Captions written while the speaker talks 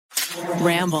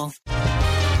Ramble.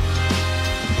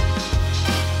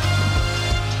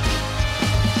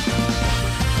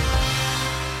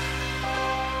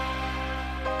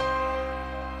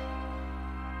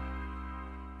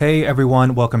 Hey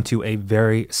everyone, welcome to a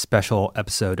very special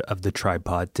episode of The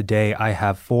Tripod. Today I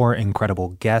have 4 incredible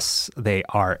guests. They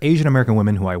are Asian American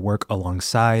women who I work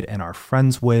alongside and are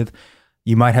friends with.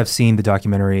 You might have seen the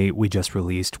documentary we just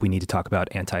released, We Need to Talk About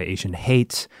Anti-Asian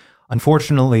Hate.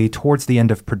 Unfortunately, towards the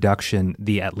end of production,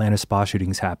 the Atlanta spa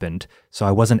shootings happened, so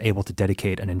I wasn't able to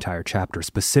dedicate an entire chapter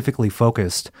specifically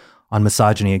focused on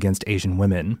misogyny against Asian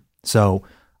women. So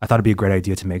I thought it'd be a great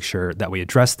idea to make sure that we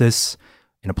address this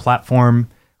in a platform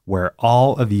where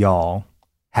all of y'all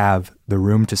have the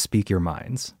room to speak your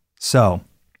minds. So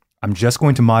I'm just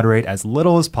going to moderate as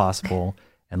little as possible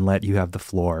and let you have the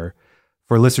floor.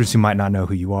 For listeners who might not know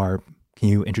who you are, can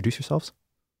you introduce yourselves?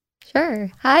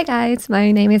 Sure. Hi, guys.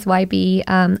 My name is YB.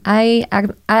 I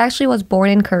actually was born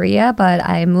in Korea, but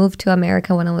I moved to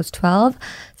America when I was 12.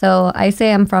 So I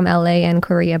say I'm from LA and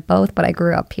Korea both, but I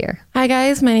grew up here. Hi,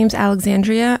 guys. My name's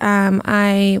Alexandria.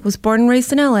 I was born and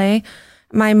raised in LA.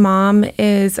 My mom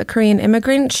is a Korean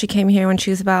immigrant. She came here when she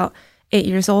was about 8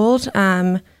 years old.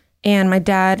 And my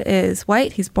dad is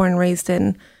white. He's born and raised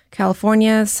in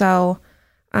California. So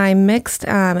I'm mixed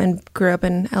and grew up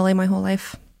in LA my whole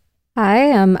life.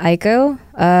 Hi, I'm Aiko.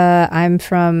 I'm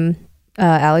from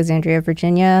Alexandria,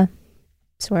 Virginia.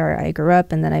 It's where I grew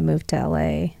up, and then I moved to LA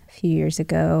a few years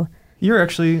ago. You're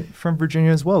actually from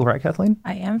Virginia as well, right, Kathleen?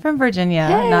 I am from Virginia,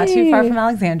 Hey. not too far from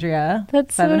Alexandria.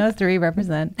 That's 703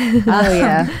 represent. Oh,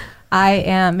 yeah. I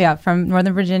am, from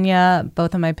Northern Virginia.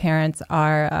 Both of my parents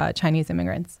are Chinese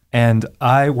immigrants. And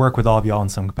I work with all of y'all in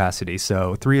some capacity.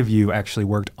 So 3 of you actually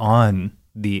worked on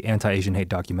the Anti-Asian Hate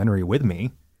documentary with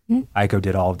me. Aiko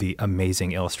did all of the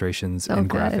amazing illustrations and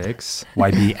good. graphics.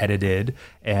 YB edited,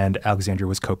 and Alexandria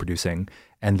was co-producing.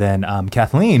 And then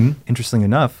Kathleen, interestingly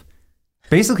enough,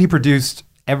 basically produced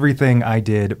everything I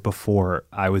did before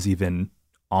I was even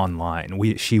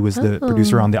online. She was the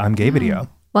producer on the I'm Gay video.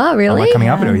 Wow, really? On my coming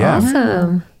out video, yeah.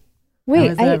 Awesome.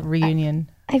 Wait, It was a reunion.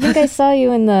 I think I saw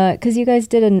you in because you guys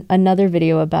did another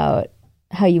video about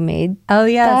how you made Oh,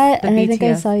 yes. that, the and I think I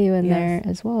BTS. saw you in Yes. there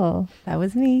as well. That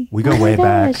was me. We go Oh way my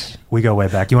back. gosh. We go way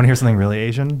back. You want to hear something really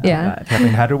Asian? Yeah.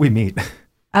 Kathleen, how did we meet?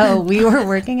 Oh, we were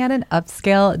working at an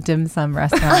upscale dim sum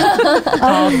restaurant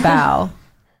called Bao.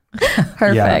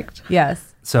 Perfect.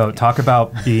 Yes. So talk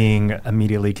about being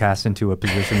immediately cast into a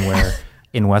position where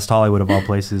in West Hollywood, of all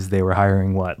places, they were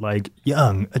hiring what? Like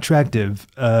young, attractive,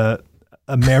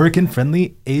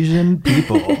 American-friendly Asian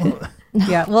people.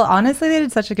 Yeah. Well, honestly, they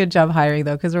did such a good job hiring,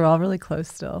 though, because we're all really close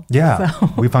still. Yeah,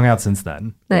 So. we've hung out since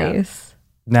then. Nice.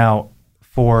 Now,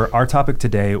 for our topic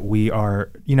today, we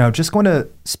are, just going to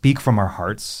speak from our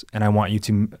hearts. And I want you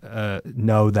to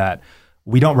know that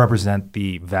we don't represent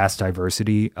the vast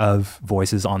diversity of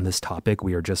voices on this topic.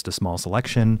 We are just a small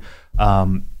selection.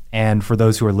 And for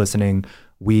those who are listening,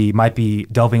 we might be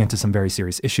delving into some very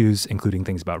serious issues, including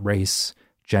things about race,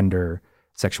 gender,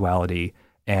 sexuality,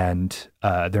 and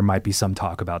there might be some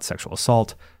talk about sexual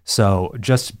assault. So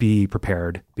just be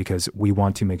prepared, because we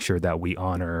want to make sure that we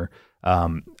honor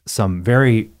some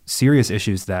very serious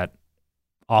issues that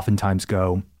oftentimes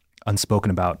go unspoken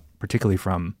about, particularly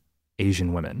from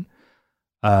Asian women.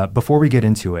 Before we get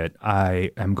into it,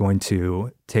 I am going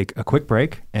to take a quick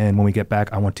break. And when we get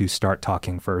back, I want to start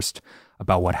talking first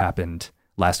about what happened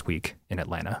last week in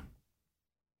Atlanta.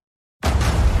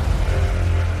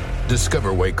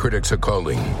 Discover why critics are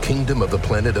calling Kingdom of the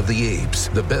Planet of the Apes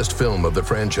the best film of the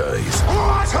franchise.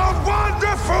 What a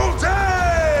wonderful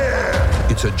day!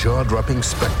 It's a jaw-dropping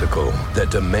spectacle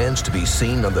that demands to be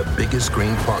seen on the biggest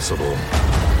screen possible.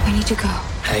 We need to go.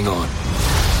 Hang on.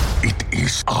 It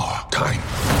is our time.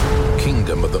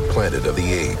 Kingdom of the Planet of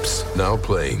the Apes. Now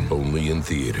playing only in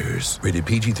theaters. Rated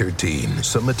PG-13.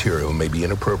 Some material may be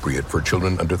inappropriate for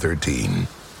children under 13.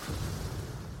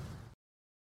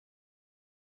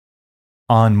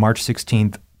 On March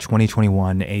 16th,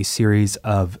 2021, a series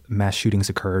of mass shootings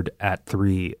occurred at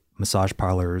 3 massage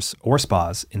parlors or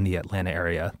spas in the Atlanta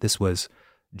area. This was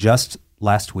just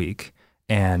last week,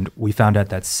 and we found out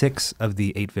that 6 of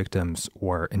the 8 victims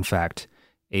were, in fact,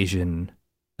 Asian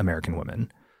American women.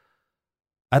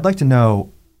 I'd like to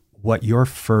know what your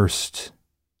first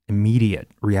immediate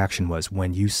reaction was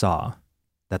when you saw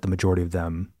that the majority of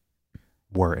them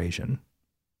were Asian.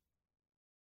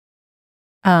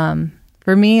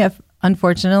 For me,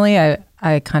 unfortunately,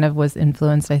 I kind of was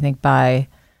influenced, I think, by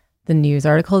the news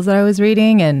articles that I was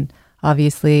reading, and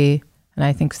obviously, and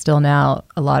I think still now,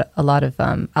 a lot of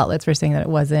outlets were saying that it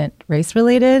wasn't race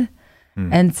related,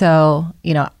 and so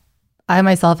I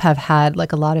myself have had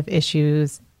like a lot of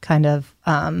issues kind of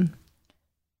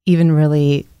even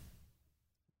really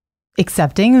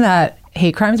accepting that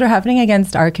hate crimes are happening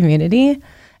against our community.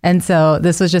 And so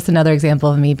this was just another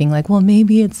example of me being like, well,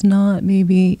 maybe it's not,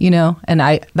 maybe, you know, and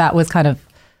that was kind of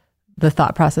the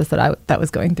thought process that was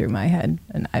going through my head.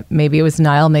 And maybe it was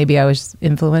denial, maybe I was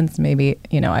influenced, maybe,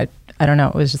 you know, I don't know.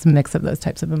 It was just a mix of those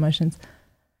types of emotions.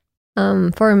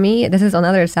 For me, this is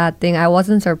another sad thing. I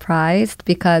wasn't surprised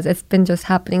because it's been just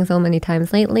happening so many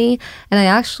times lately. And I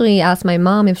actually asked my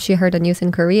mom if she heard the news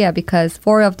in Korea because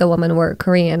 4 of the women were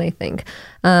Korean, I think.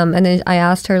 And then I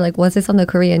asked her, like, was this on the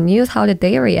Korean news? How did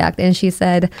they react? And she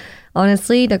said,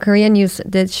 honestly, the Korean news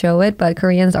did show it, but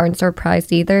Koreans aren't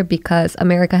surprised either because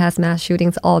America has mass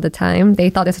shootings all the time. They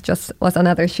thought this just was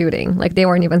another shooting. Like, they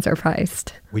weren't even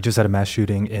surprised. We just had a mass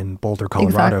shooting in Boulder,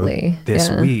 Colorado this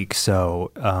week.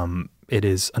 So it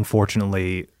is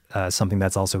unfortunately something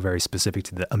that's also very specific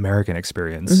to the American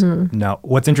experience. Mm-hmm. Now,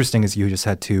 what's interesting is you just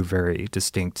had 2 very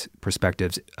distinct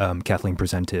perspectives. Kathleen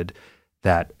presented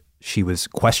that she was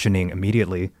questioning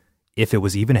immediately if it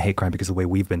was even a hate crime because of the way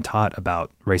we've been taught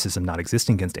about racism not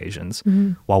existing against Asians,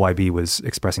 while YB was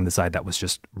expressing the side that was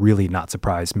just really not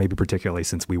surprised, maybe particularly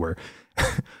since we were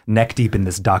neck deep in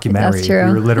this documentary. That's true.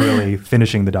 We were literally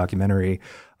finishing the documentary.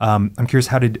 I'm curious,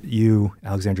 how did you,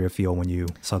 Alexandria, feel when you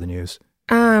saw the news?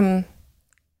 I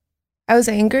was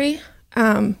angry.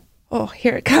 Oh,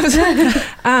 here it comes. It's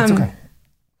okay.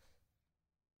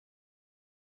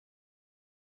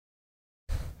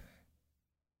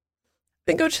 I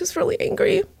think I was just really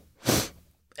angry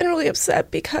and really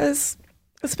upset because,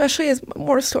 especially as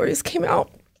more stories came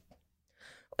out,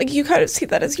 like you kind of see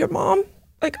that as your mom.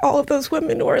 Like all of those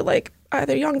women were like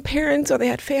either young parents or they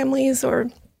had families, or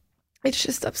it's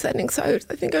just upsetting. So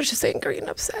I think I was just angry and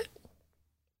upset.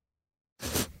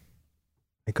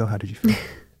 Eiko, how did you feel?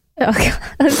 Oh, God.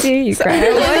 Let's hear you cry.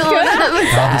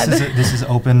 This is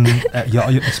open.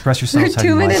 You express yourselves how We're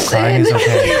you 2 like. minutes Crying in. is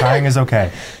okay. Crying is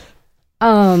okay.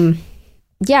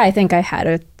 Yeah, I think I had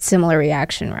a similar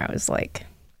reaction where I was like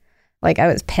I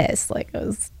was pissed. Like I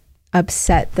was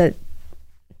upset that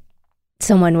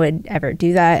someone would ever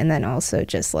do that. And then also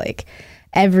just like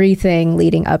everything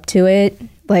leading up to it.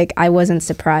 Like I wasn't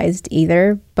surprised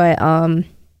either. But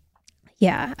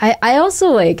yeah, I also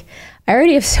like, I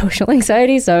already have social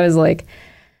anxiety. So I was like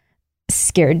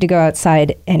scared to go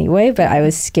outside anyway, but I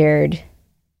was scared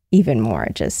even more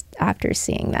just after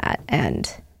seeing that. And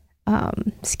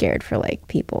scared for like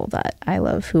people that I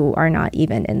love who are not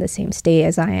even in the same state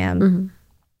as I am.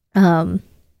 Yeah,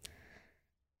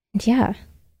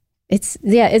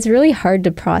 it's really hard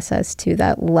to process to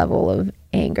that level of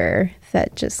anger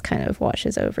that just kind of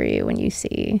washes over you when you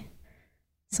see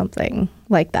something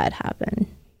like that happen.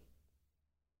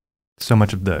 So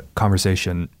much of the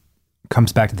conversation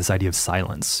comes back to this idea of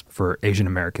silence for Asian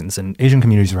Americans and Asian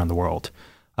communities around the world.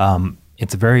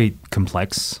 It's a very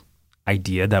complex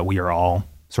idea that we are all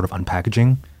sort of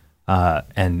unpackaging,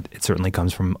 and it certainly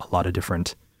comes from a lot of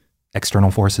different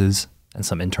external forces and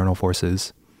some internal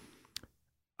forces.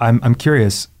 I'm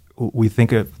curious, we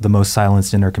think of the most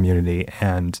silenced in our community,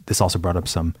 and this also brought up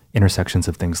some intersections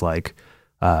of things like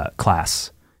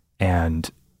class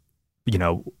and, you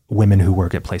know, women who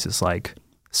work at places like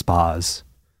spas,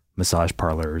 massage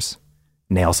parlors,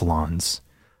 nail salons.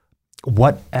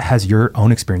 What has your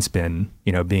own experience been,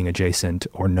 you know, being adjacent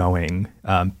or knowing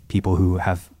people who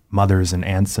have mothers and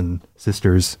aunts and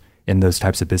sisters in those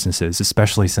types of businesses,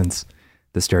 especially since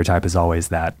the stereotype is always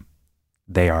that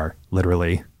they are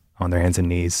literally on their hands and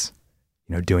knees,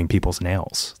 you know, doing people's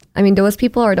nails? I mean, those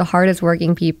people are the hardest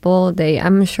working people.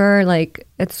 I'm sure, like,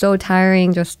 it's so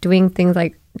tiring just doing things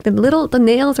like the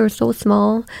nails are so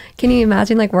small. Can you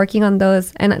imagine like working on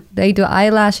those? And they do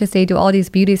eyelashes, they do all these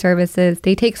beauty services.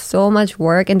 They take so much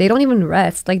work and they don't even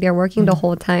rest. Like they're working the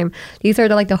whole time. These are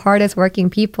the hardest working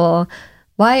people.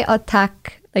 Why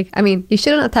attack? Like, I mean, you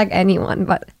shouldn't attack anyone,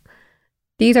 but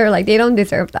these are like, they don't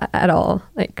deserve that at all.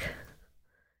 Like,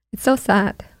 it's so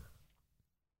sad.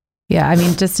 Yeah, I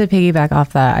mean, just to piggyback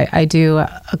off that, I do,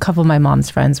 a couple of my mom's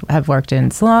friends have worked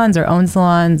in salons or own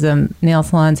salons, nail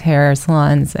salons, hair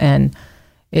salons, and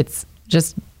it's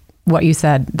just what you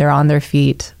said. They're on their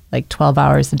feet like 12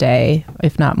 hours a day,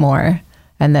 if not more.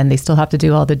 And then they still have to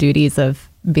do all the duties of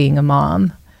being a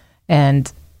mom.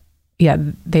 And yeah,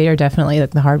 they are definitely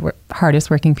like the hardest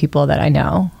working people that I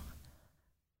know.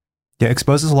 Yeah, it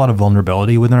exposes a lot of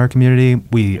vulnerability within our community.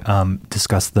 We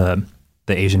discussed the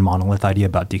Asian monolith idea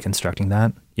about deconstructing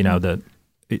that. You know,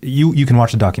 you can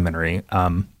watch the documentary,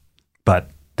 but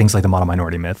things like the model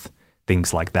minority myth,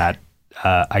 things like that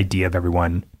idea of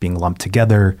everyone being lumped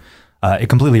together, it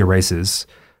completely erases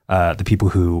the people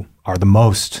who are the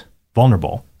most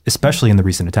vulnerable, especially in the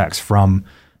recent attacks, from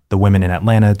the women in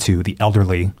Atlanta to the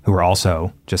elderly who are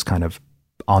also just kind of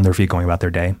on their feet going about their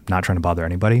day, not trying to bother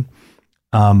anybody.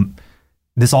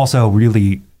 This also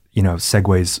really,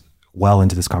 segues well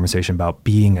into this conversation about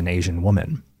being an Asian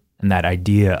woman and that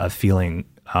idea of feeling,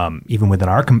 even within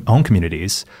our own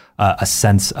communities, a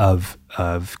sense of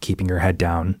keeping your head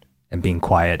down and being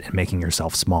quiet and making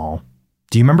yourself small.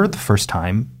 Do you remember the first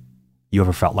time you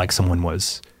ever felt like someone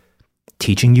was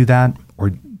teaching you that,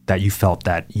 or that you felt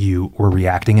that you were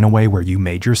reacting in a way where you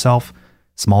made yourself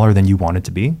smaller than you wanted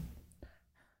to be?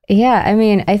 Yeah, I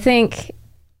mean, I think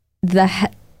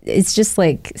it's just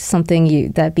like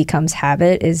something that becomes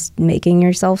habit, is making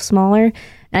yourself smaller.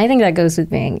 And I think that goes with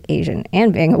being Asian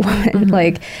and being a woman.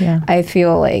 I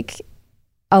feel like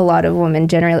a lot of women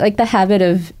generally, like the habit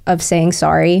of saying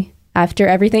sorry after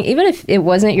everything, even if it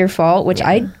wasn't your fault, which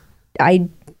I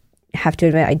have to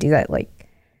admit, I do that like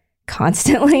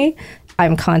constantly.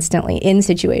 I'm constantly in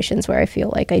situations where I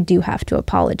feel like I do have to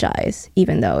apologize,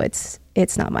 even though it's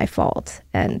not my fault.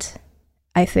 And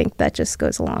I think that just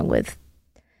goes along with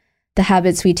the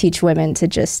habits we teach women to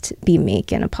just be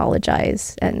meek and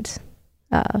apologize. And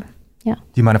yeah. Do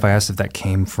you mind if I asked if that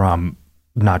came from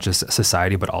not just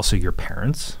society, but also your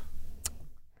parents?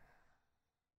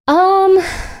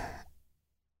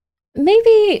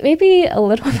 Maybe a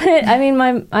little bit. I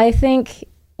mean, I think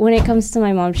when it comes to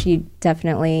my mom, she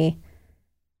definitely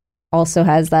also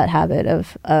has that habit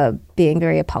of being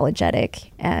very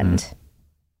apologetic. And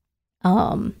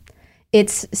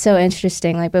it's so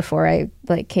interesting. Like before I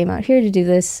came out here to do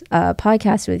this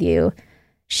podcast with you,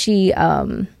 she,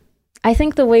 I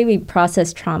think the way we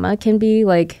process trauma can be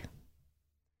like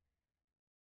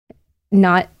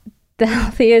not the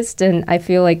healthiest. And I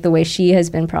feel like the way she has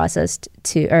been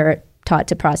taught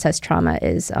to process trauma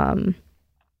is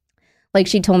like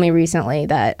she told me recently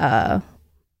that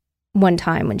one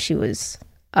time when she was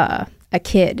a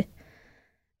kid,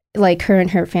 like her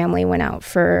and her family went out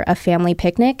for a family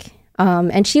picnic.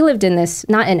 And she lived in this,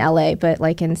 not in LA, but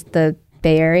like in the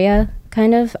Bay Area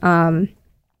kind of.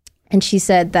 And she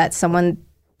said that someone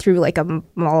threw like a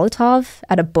Molotov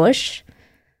at a bush,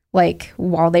 like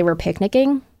while they were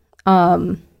picnicking.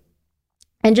 And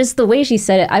just the way she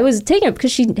said it, I was taken up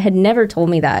because she had never told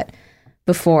me that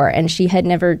before. And she had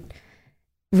never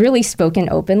really spoken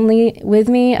openly with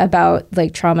me about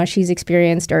like trauma she's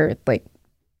experienced or like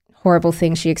horrible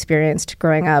things she experienced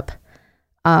growing up.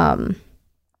 And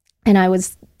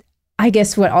I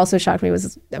guess what also shocked me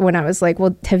was when I was like,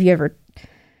 well, have you ever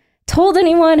told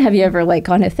anyone? Have you ever like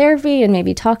gone to therapy and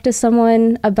maybe talked to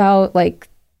someone about like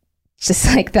just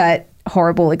like that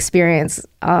horrible experience?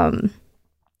 And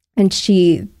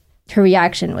her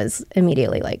reaction was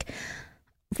immediately like,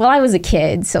 well, I was a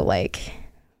kid, so like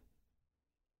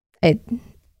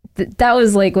that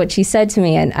was like what she said to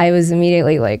me. And I was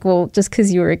immediately like, well, just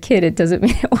because you were a kid, it doesn't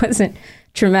mean it wasn't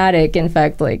traumatic. In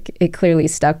fact, like it clearly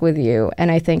stuck with you.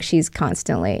 And I think she's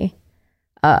constantly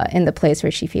in the place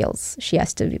where she feels she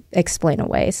has to explain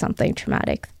away something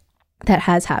traumatic that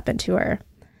has happened to her,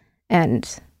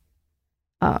 and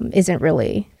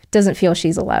doesn't feel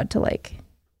she's allowed to like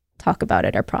talk about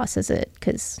it or process it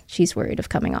because she's worried of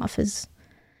coming off as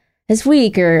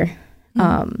weak or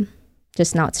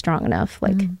just not strong enough.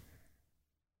 Like,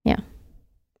 yeah.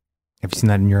 Have you seen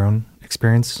that in your own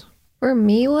experience? For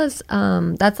me was,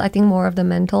 that's I think more of the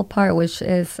mental part, which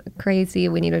is crazy.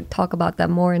 We need to talk about that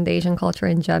more in the Asian culture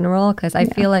in general, because I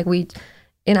feel like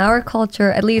in our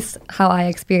culture, at least how I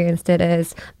experienced it,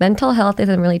 is mental health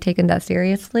isn't really taken that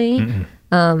seriously.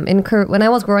 When I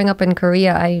was growing up in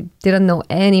Korea, I didn't know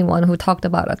anyone who talked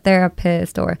about a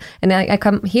therapist, and I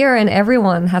come here and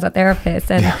everyone has a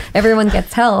therapist and everyone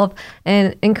gets help.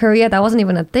 And in Korea, that wasn't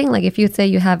even a thing. Like if you say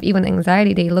you have even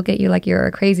anxiety, they look at you like you're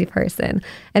a crazy person.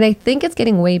 And I think it's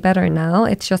getting way better now.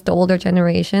 It's just the older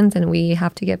generations and we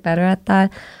have to get better at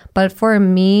that. But for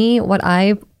me, what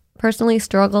I personally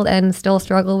struggled and still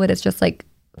struggle with is just like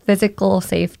physical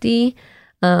safety.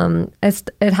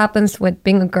 It happens with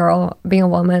being a girl, being a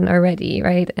woman already,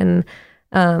 right? And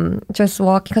just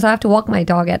walk, because I have to walk my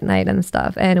dog at night and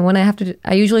stuff. And when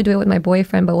I usually do it with my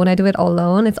boyfriend, but when I do it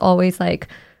alone, it's always like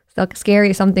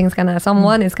scary.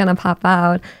 Someone is gonna pop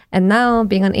out. And now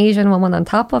being an Asian woman on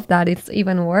top of that, it's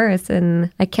even worse.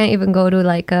 And I can't even go to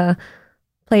like a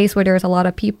place where there's a lot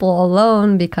of people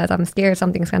alone because I'm scared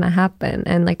something's gonna happen.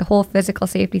 And like the whole physical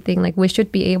safety thing, like we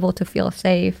should be able to feel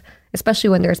safe, especially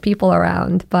when there's people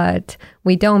around, but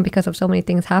we don't because of so many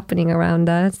things happening around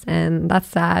us, and that's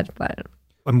sad. But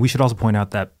we should also point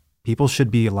out that people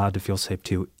should be allowed to feel safe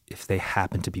too if they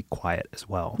happen to be quiet as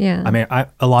well. Yeah. I mean,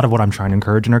 a lot of what I'm trying to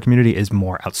encourage in our community is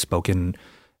more outspoken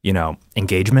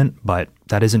engagement, but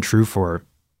that isn't true for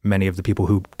many of the people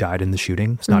who died in the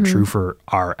shooting. It's not true for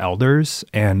our elders,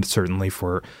 and certainly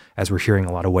for, as we're hearing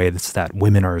a lot of ways that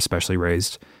women are especially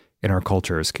raised in our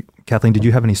cultures. Kathleen, did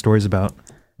you have any stories about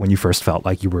when you first felt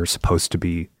like you were supposed to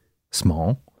be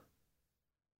small?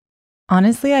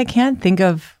 Honestly, I can't think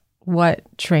of what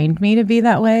trained me to be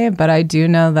that way, but I do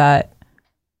know that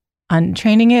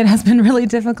untraining it has been really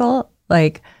difficult.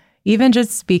 Like, even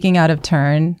just speaking out of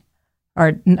turn,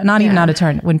 or not even out of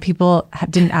turn, when people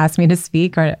didn't ask me to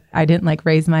speak, or I didn't like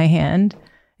raise my hand,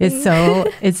 it's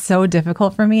so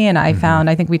difficult for me. And I found,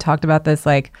 I think we talked about this,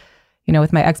 like,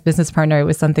 with my ex-business partner, it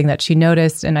was something that she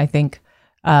noticed, and I think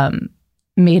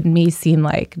made me seem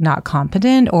like not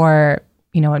competent or,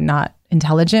 not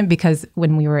intelligent, because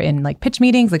when we were in like pitch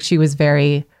meetings, like she was a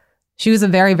very,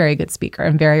 very good speaker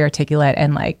and very articulate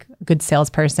and like a good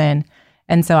salesperson.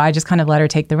 And so I just kind of let her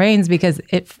take the reins, because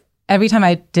every time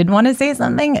I did want to say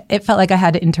something, it felt like I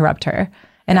had to interrupt her.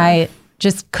 And I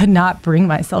just could not bring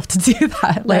myself to do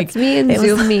that. Like, that's me in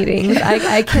Zoom meetings.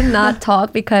 I cannot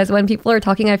talk, because when people are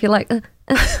talking, I feel like,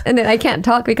 and then I can't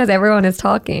talk because everyone is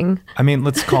talking. I mean,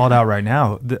 let's call it out right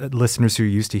now. The listeners who are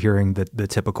used to hearing the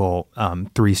typical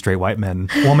 3 straight white men,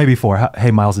 well, maybe 4.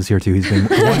 Hey, Miles is here too. He's been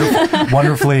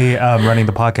wonderfully running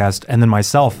the podcast. And then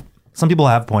myself, some people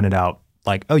have pointed out,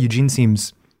 like, oh, Eugene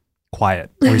seems quiet,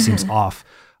 or he seems off.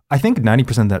 I think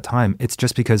 90% of that time, it's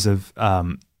just because of,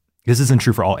 this isn't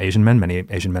true for all Asian men. Many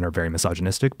Asian men are very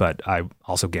misogynistic, but I'm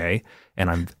also gay, and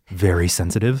I'm very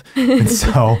sensitive. And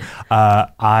so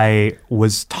I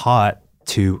was taught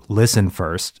to listen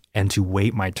first and to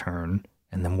wait my turn.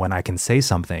 And then when I can say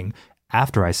something,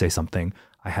 after I say something,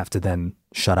 I have to then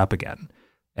shut up again.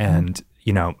 And,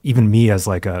 even me as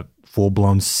like a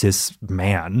full-blown cis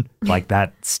man, like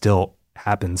that still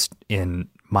happens in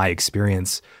my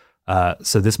experience.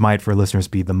 So this might, for listeners,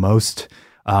 be the most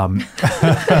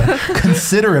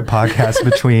considerate podcast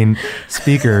between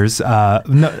speakers.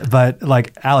 But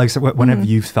like, Alex, when have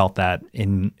you felt that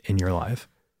in your life?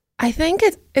 I think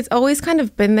it's always kind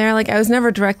of been there. Like, I was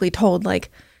never directly told, like,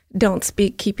 don't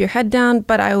speak, keep your head down,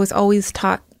 but I was always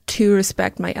taught to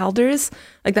respect my elders.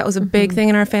 Like, that was a big thing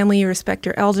in our family. You respect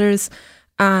your elders.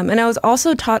 And I was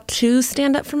also taught to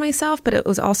stand up for myself, but it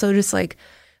was also just like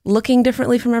looking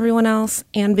differently from everyone else,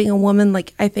 and being a woman.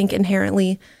 Like, I think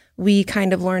inherently we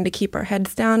kind of learn to keep our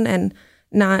heads down and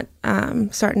not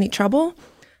start any trouble.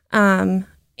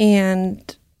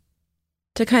 And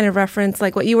to kind of reference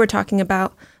like what you were talking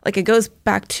about, like it goes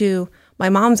back to my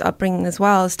mom's upbringing as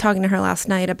well. I was talking to her last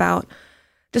night about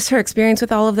just her experience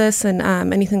with all of this, and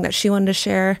anything that she wanted to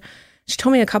share. She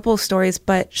told me a couple of stories,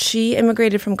 but she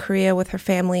immigrated from Korea with her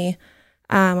family,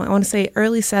 I want to say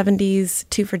early 70s,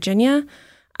 to Virginia.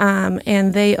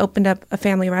 And they opened up a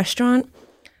family restaurant.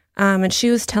 And she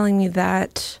was telling me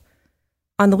that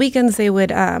on the weekends they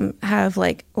would have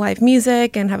like live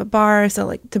music and have a bar, so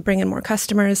like to bring in more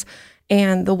customers.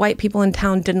 And the white people in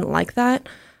town didn't like that.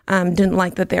 Didn't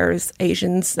like that there was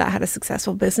Asians that had a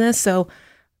successful business. So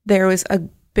there was a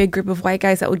big group of white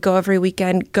guys that would go every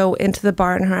weekend, go into the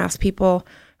bar and harass people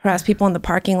in the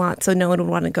parking lot, so no one would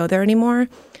want to go there anymore.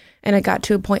 And it got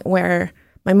to a point where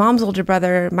my mom's older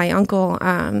brother, my uncle,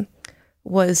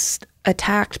 was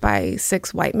attacked by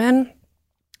 6 white men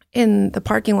in the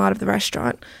parking lot of the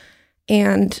restaurant.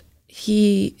 And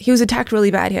he was attacked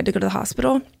really bad. He had to go to the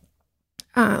hospital.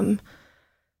 And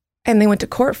they went to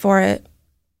court for it.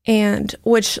 And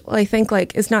which I think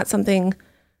like is not something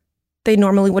they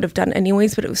normally would have done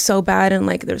anyways, but it was so bad. And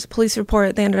like there's a police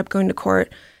report. They ended up going to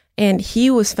court, and he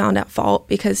was found at fault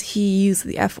because he used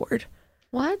the F word.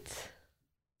 What?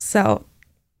 So.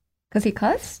 Because he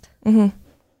cussed? Mm-hmm.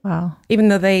 Wow. Even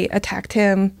though they attacked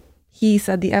him, he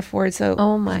said the F word. So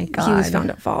oh my God. He was found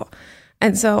at fault.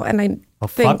 And so, and I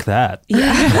think, fuck that.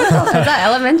 Yeah. Is that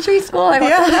elementary school? What the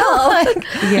hell? Like,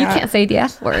 yeah. You can't say the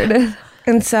F word.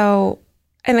 And so,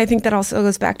 and I think that also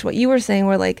goes back to what you were saying,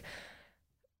 where like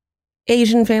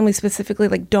Asian families specifically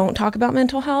like don't talk about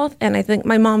mental health. And I think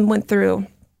my mom went through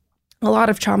a lot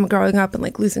of trauma growing up and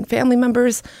like losing family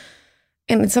members.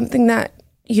 And it's something that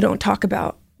you don't talk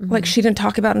about. Mm-hmm. Like she didn't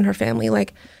talk about in her family.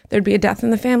 Like there'd be a death in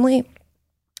the family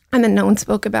and then no one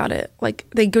spoke about it. Like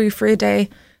they grieved for a day,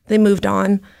 they moved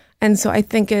on. And so I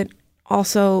think it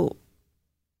also,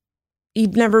 you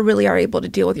never really are able to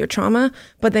deal with your trauma,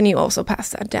 but then you also pass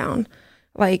that down.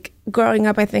 Like growing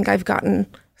up, I think I've gotten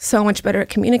so much better at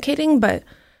communicating, but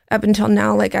up until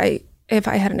now, like if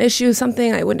I had an issue with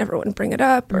something, I would never want to bring it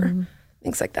up or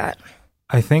things like that.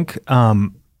 I think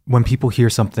when people hear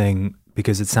something,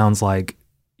 because it sounds like,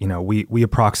 you know, we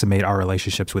approximate our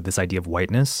relationships with this idea of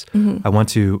whiteness. Mm-hmm. I want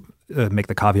to make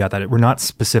the caveat that we're not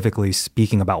specifically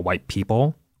speaking about white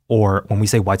people, or when we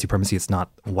say white supremacy, it's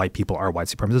not white people are white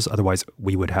supremacists. Otherwise,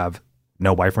 we would have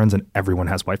no white friends and everyone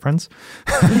has white friends.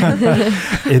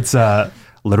 It's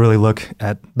literally look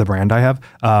at the brand I have.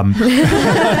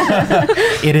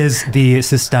 It is the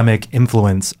systemic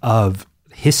influence of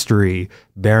history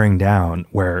bearing down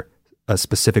where a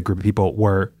specific group of people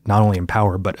were not only in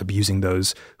power, but abusing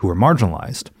those who were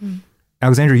marginalized.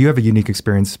 Alexandra, you have a unique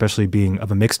experience, especially being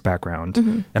of a mixed background.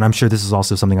 And I'm sure this is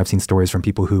also something I've seen stories from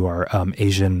people who are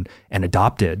Asian and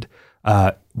adopted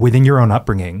within your own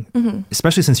upbringing,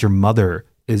 especially since your mother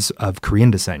is of Korean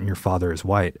descent and your father is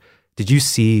white. Did you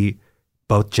see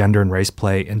both gender and race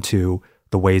play into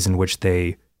the ways in which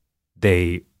they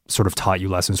sort of taught you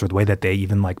lessons, or the way that they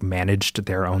even like managed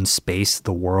their own space,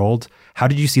 the world? How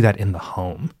did you see that in the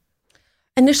home?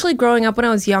 Initially, growing up when I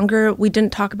was younger, we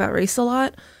didn't talk about race a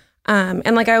lot.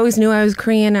 And like I always knew I was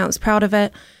Korean, I was proud of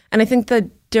it. And I think the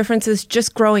difference is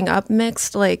just growing up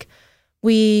mixed. Like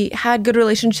we had good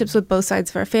relationships with both sides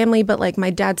of our family, but like my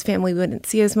dad's family we wouldn't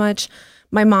see as much.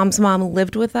 My mom's mom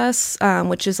lived with us,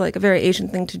 which is like a very Asian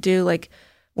thing to do. Like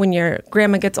when your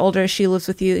grandma gets older, she lives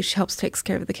with you, she helps takes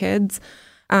care of the kids.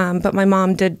 But my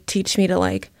mom did teach me to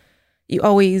like, you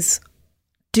always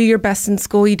do your best in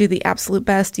school, you do the absolute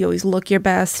best, you always look your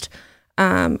best.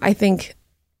 I think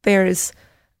there's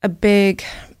a big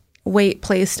weight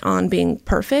placed on being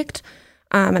perfect.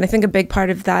 And I think a big part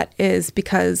of that is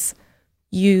because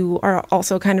you are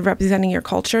also kind of representing your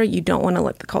culture. You don't want to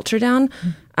let the culture down.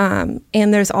 And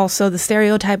there's also the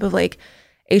stereotype of like,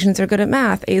 Asians are good at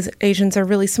math. Asians are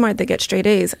really smart. They get straight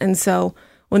A's. And so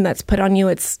when that's put on you,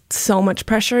 it's so much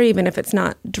pressure, even if it's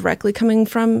not directly coming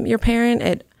from your parent.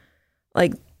 It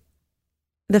like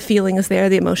the feeling is there,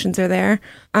 the emotions are there.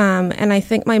 And I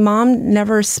think my mom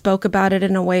never spoke about it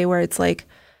in a way where it's like,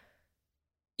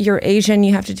 you're Asian,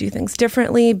 you have to do things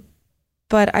differently.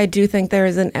 But I do think there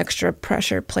is an extra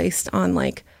pressure placed on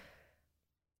like,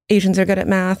 Asians are good at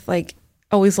math, like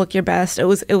always look your best. It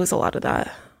was a lot of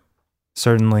that.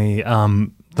 Certainly,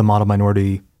 the model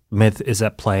minority myth is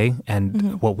at play.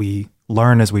 And what we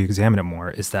learn as we examine it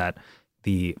more is that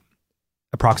the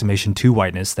approximation to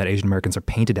whiteness that Asian Americans are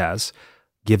painted as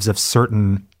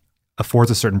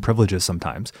affords us certain privileges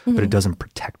sometimes, but it doesn't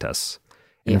protect us.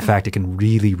 And in fact, it can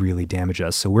really, really damage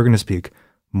us. So we're going to speak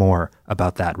more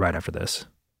about that right after this.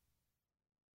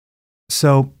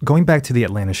 So going back to the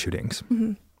Atlanta shootings,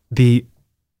 the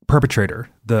perpetrator,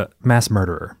 the mass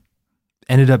murderer,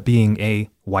 ended up being a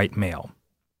white male.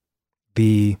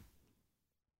 The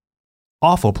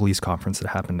awful police conference that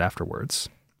happened afterwards,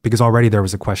 because already there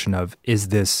was a question of, is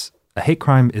this a hate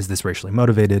crime? Is this racially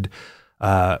motivated?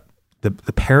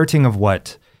 The parroting of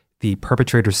what the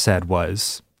perpetrator said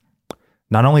was,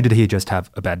 not only did he just have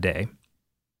a bad day,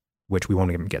 which we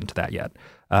won't even get into that yet,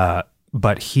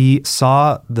 but he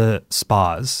saw the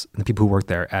spas and the people who worked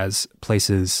there as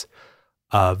places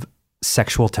of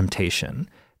sexual temptation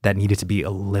that needed to be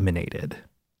eliminated.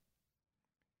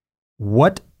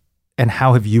 What and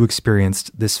how have you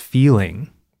experienced this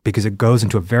feeling? Because it goes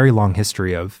into a very long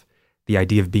history of the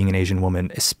idea of being an Asian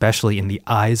woman, especially in the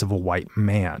eyes of a white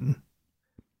man.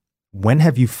 When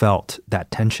have you felt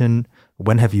that tension?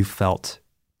 When have you felt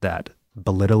that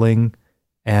belittling?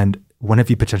 And when have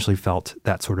you potentially felt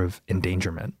that sort of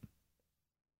endangerment?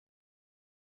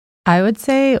 I would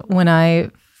say when I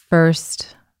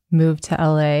first moved to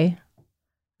LA,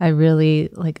 I really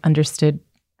like understood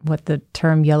what the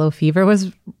term yellow fever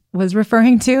was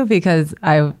referring to, because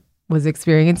I was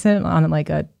experiencing it on like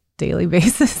a daily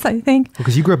basis, I think.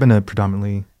 Because you grew up in a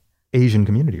predominantly Asian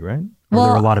community, right? Or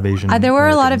there were a lot of Asian there were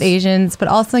Americans. a lot of Asians, but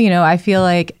also, I feel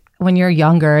like when you're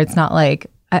younger, it's not like,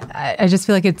 I just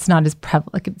feel like it's not as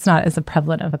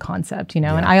prevalent of a concept, And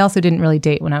I also didn't really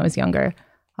date when I was younger.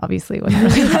 Obviously, it wasn't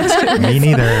really much. Me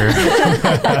neither.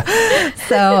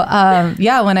 So,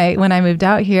 when I moved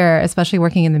out here, especially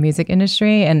working in the music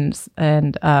industry, and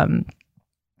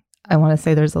I want to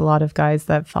say there's a lot of guys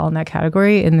that fall in that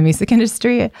category in the music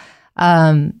industry.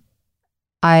 I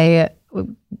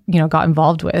got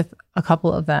involved with a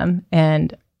couple of them,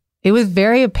 and it was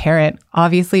very apparent,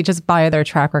 obviously, just by their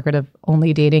track record of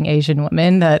only dating Asian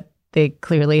women, that they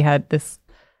clearly had this,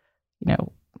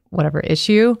 whatever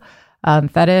issue,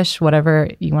 fetish, whatever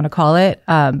you want to call it.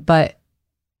 But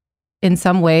in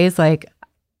some ways, like,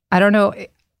 I don't know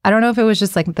if it was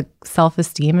just like the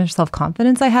self-esteem or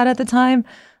self-confidence I had at the time.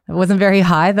 It wasn't very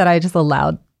high, that I just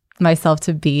allowed myself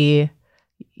to be,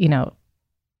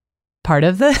 part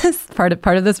of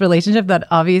this relationship that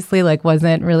obviously like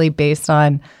wasn't really based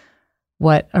on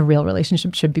what a real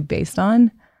relationship should be based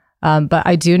on. But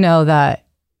I do know that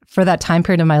for that time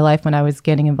period of my life when I was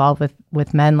getting involved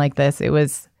with men like this, it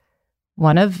was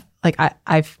one of like,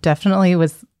 I've definitely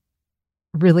was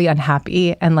really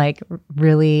unhappy and like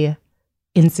really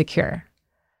insecure.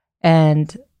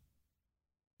 And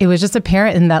it was just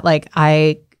apparent in that like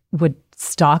I would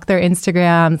stalk their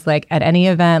Instagrams, like at any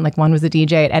event, like one was a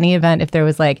DJ at any event. If there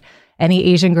was like any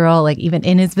Asian girl, like even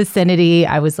in his vicinity,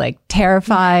 I was like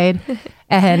terrified.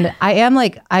 And I am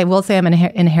like, I will say I'm an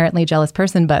inherently jealous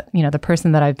person, but you know, the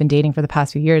person that I've been dating for the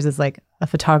past few years is like a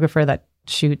photographer that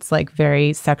shoots like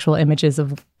very sexual images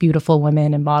of beautiful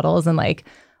women and models. And like,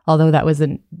 although that was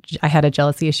I had a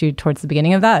jealousy issue towards the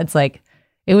beginning of that, it's like,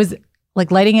 it was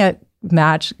like lighting a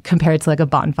match compared to like a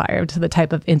bonfire to the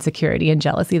type of insecurity and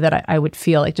jealousy that I would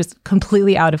feel like just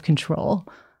completely out of control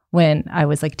when I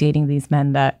was like dating these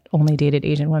men that only dated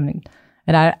Asian women.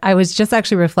 And I was just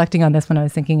actually reflecting on this when I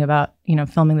was thinking about, you know,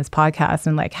 filming this podcast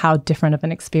and like how different of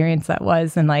an experience that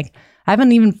was. And like, I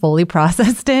haven't even fully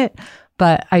processed it,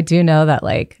 but I do know that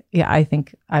like, yeah, I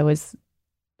think I was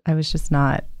just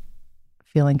not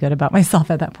feeling good about myself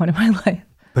at that point in my life.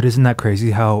 But isn't that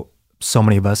crazy how so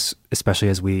many of us, especially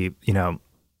as we, you know,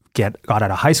 got out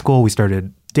of high school, we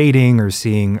started dating or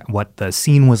seeing what the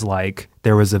scene was like.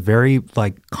 There was a very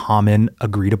like common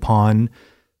agreed upon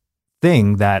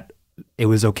thing that it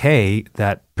was okay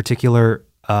that particular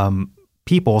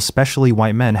people, especially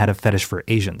white men, had a fetish for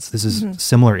Asians. This is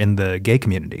similar in the gay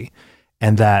community,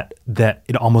 and that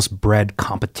it almost bred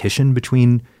competition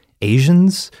between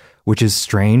Asians, which is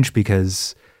strange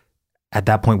because at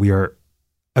that point we are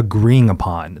agreeing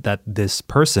upon that this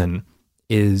person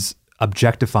is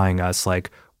objectifying us,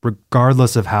 like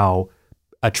regardless of how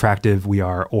attractive we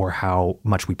are or how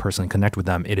much we personally connect with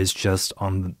them, it is just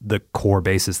on the core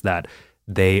basis that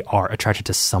they are attracted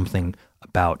to something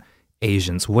about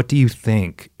Asians. What do you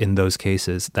think in those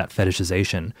cases, that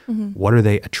fetishization, what are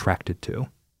they attracted to?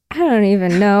 I don't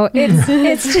even know.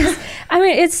 It's just, I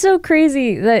mean, it's so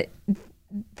crazy that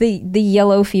the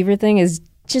yellow fever thing is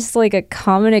just like a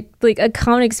common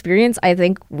experience I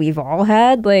think we've all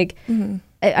had. Like,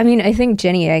 I mean, I think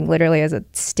Jenny Yang literally has a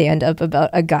stand-up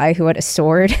about a guy who had a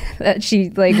sword that she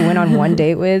like went on one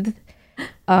date with.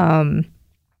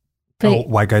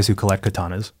 White guys who collect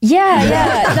katanas. Yeah.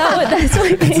 That's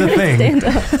what It's a thing.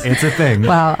 It's a thing.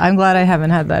 Wow, I'm glad I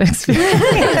haven't had that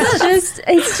experience.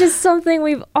 it's just something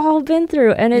we've all been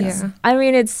through, and it's I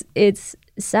mean it's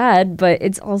sad, but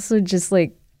it's also just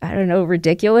like, I don't know,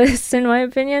 ridiculous in my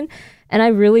opinion. And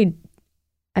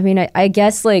I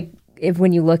guess like if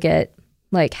when you look at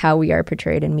like how we are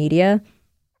portrayed in media,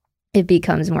 it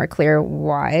becomes more clear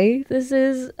why this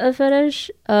is a fetish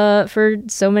for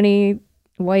so many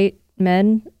white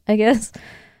men, I guess.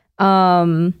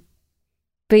 But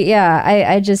yeah,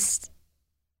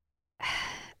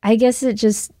 I guess it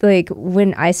just like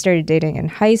when I started dating in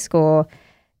high school,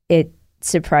 it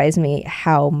surprised me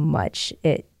how much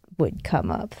it would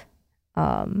come up.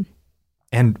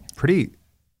 And pretty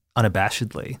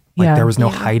unabashedly. Like there was no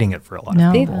hiding it for a lot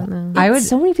of people.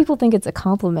 So many people think it's a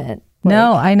compliment.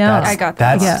 No, I know. I got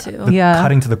that That's too.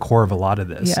 cutting to the core of a lot of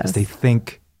this is they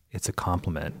think it's a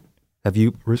compliment. Have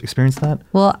you experienced that?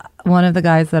 Well, one of the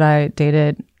guys that I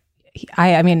dated,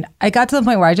 I mean, I got to the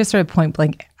point where I just started point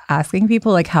blank asking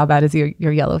people like, how bad is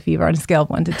your yellow fever on a scale of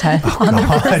 1 to 10 on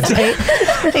the first date?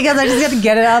 Because I just had to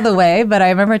get it out of the way. But I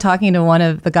remember talking to one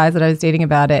of the guys that I was dating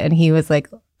about it, and he was like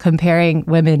comparing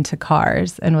women to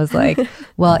cars and was like,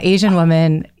 well, Asian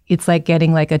women, it's like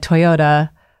getting like a Toyota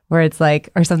where it's like,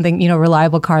 or something, you know,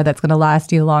 reliable car that's going to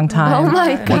last you a long time. Oh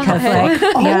my God. Because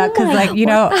like, because like, you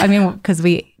know, I mean, because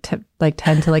we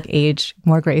tend to like age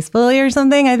more gracefully or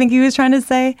something, I think he was trying to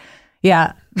say.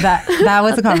 Yeah, that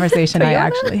was a conversation I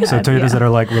actually had. So Toyotas that are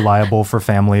like reliable for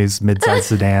families, mid-sized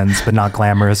sedans, but not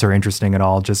glamorous or interesting at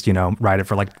all. Just, you know, ride it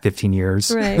for like 15 years.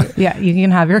 Right. Yeah, you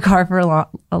can have your car for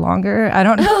a longer. I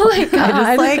don't know. Oh my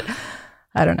God.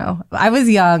 I don't know. I was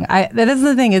young. That is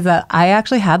the thing, is that I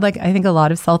actually had like, I think a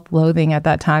lot of self-loathing at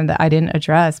that time that I didn't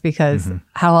address, because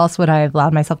how else would I have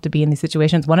allowed myself to be in these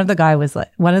situations? One of the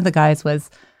guys was,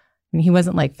 I mean, he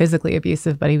wasn't like physically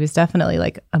abusive, but he was definitely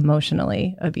like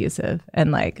emotionally abusive.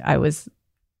 And like, I was,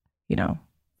 you know,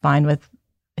 fine with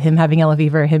him having yellow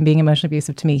fever, him being emotionally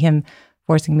abusive to me, him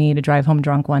forcing me to drive home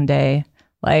drunk one day.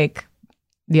 Like,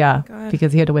 yeah,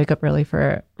 because he had to wake up early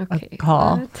for a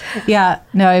call. What? Yeah,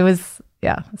 no, it was,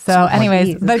 yeah. So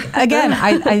anyways, but again,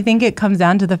 I think it comes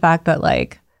down to the fact that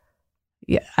like,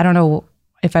 yeah, I don't know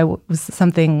if I was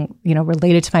something, you know,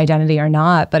 related to my identity or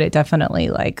not, but it definitely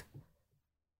like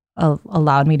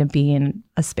allowed me to be in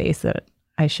a space that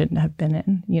I shouldn't have been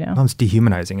in, you know? Well, it's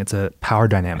dehumanizing. It's a power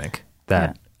dynamic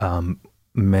that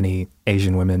many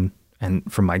Asian women and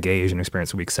from my gay Asian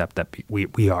experience, we accept that we're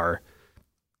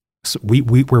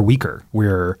weaker,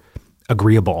 we're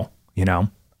agreeable, you know?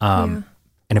 And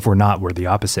if we're not, we're the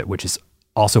opposite, which is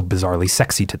also bizarrely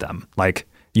sexy to them. Like,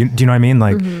 do you know what I mean?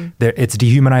 Like, it's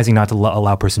dehumanizing not to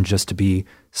allow a person just to be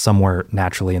somewhere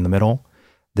naturally in the middle.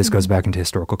 This goes back into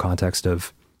historical context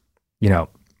of, you know,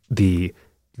 the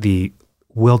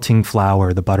wilting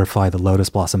flower, the butterfly, the lotus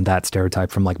blossom, that stereotype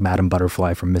from like Madame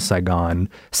Butterfly from Miss Saigon,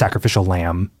 sacrificial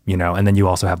lamb, you know, and then you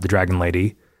also have the dragon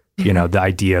lady, you know, the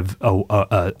idea of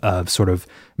a sort of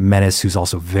menace who's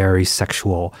also very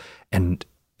sexual and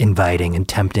inviting and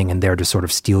tempting and there to sort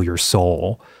of steal your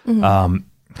soul.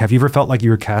 Have you ever felt like you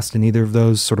were cast in either of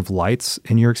those sort of lights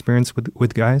in your experience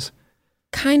with guys?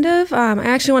 Kind of. I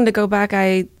actually wanted to go back.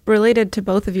 I related to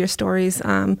both of your stories,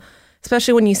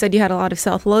 especially when you said you had a lot of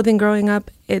self-loathing growing up.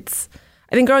 I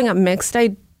think growing up mixed,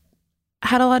 I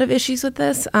had a lot of issues with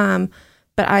this, but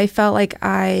I felt like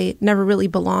I never really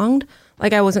belonged.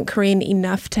 Like I wasn't Korean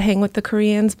enough to hang with the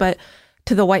Koreans, but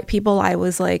to the white people, I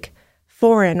was like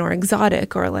foreign or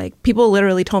exotic, or like people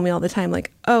literally told me all the time,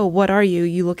 like, oh, what are you?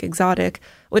 You look exotic,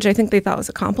 which I think they thought was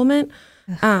a compliment.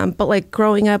 But like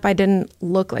growing up, I didn't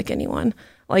look like anyone.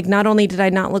 Like not only did I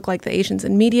not look like the Asians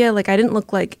in media, like I didn't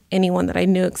look like anyone that I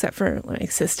knew except for my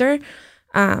sister.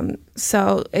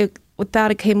 So with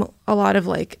that, it came a lot of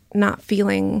like not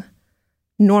feeling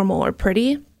normal or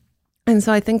pretty. And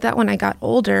so I think that when I got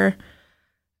older,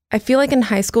 I feel like in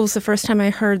high school was the first time I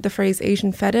heard the phrase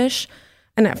Asian fetish.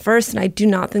 And at first, and I do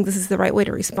not think this is the right way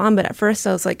to respond, but at first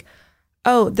I was like,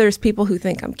 oh, there's people who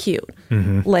think I'm cute.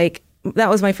 Like that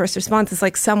was my first response. It's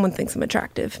like someone thinks I'm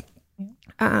attractive.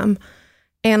 And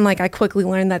like I quickly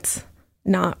learned that's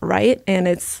not right. And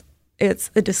it's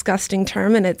a disgusting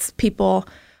term. And it's people,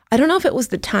 I don't know if it was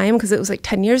the time because it was like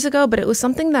 10 years ago, but it was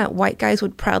something that white guys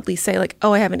would proudly say like,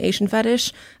 oh, I have an Asian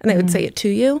fetish. And they would say it to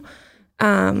you.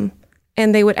 And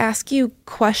they would ask you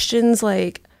questions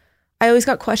like, I always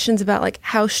got questions about like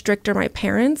how strict are my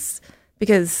parents,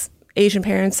 because Asian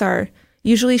parents are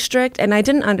usually strict, and I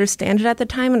didn't understand it at the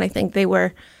time, and I think they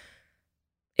were,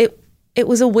 it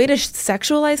was a way to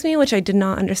sexualize me, which I did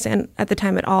not understand at the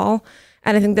time at all.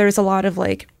 And I think there's a lot of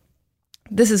like,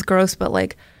 this is gross, but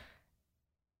like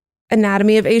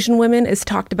anatomy of Asian women is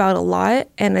talked about a lot,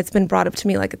 and it's been brought up to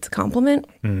me like it's a compliment,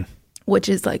 which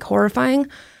is like horrifying.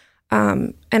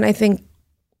 And I think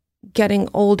getting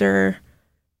older,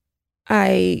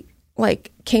 I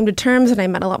like came to terms and I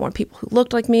met a lot more people who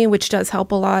looked like me, which does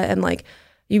help a lot. And like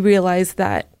you realize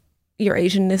that your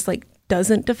Asianness like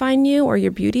doesn't define you or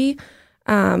your beauty.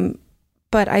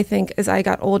 But I think as I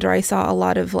got older, I saw a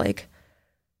lot of like,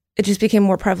 it just became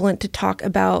more prevalent to talk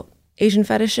about Asian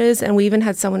fetishes. And we even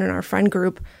had someone in our friend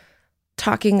group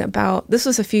talking about, this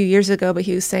was a few years ago, but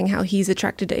he was saying how he's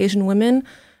attracted to Asian women,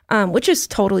 which is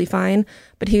totally fine.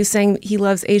 But he was saying he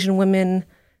loves Asian women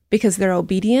because they're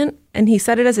obedient. And he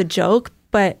said it as a joke,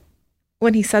 but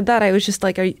when he said that, I was just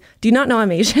like, do you not know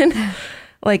I'm Asian?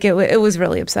 Like it was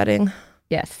really upsetting.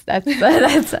 Yes,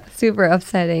 that's super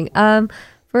upsetting.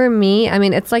 For me, I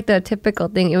mean, it's like the typical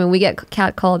thing. I mean, we get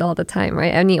catcalled all the time,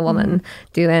 right? Any woman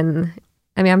do. And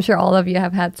I mean, I'm sure all of you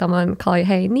have had someone call you,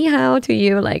 hey, ni hao to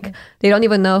you. Like, they don't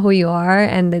even know who you are.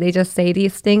 And they just say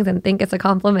these things and think it's a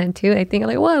compliment too. They think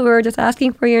like, well, we were just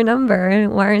asking for your number.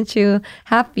 Why aren't you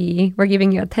happy? We're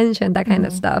giving you attention, that kind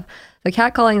of stuff. So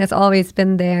catcalling has always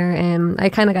been there. And I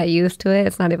kind of got used to it.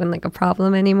 It's not even like a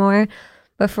problem anymore.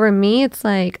 But for me, it's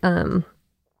like,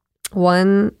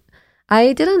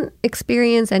 I didn't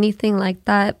experience anything like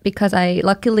that because I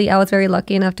was very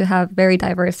lucky enough to have very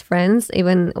diverse friends.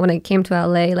 Even when I came to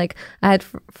LA, like I had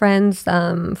friends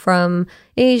from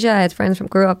Asia, I had friends who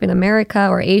grew up in America,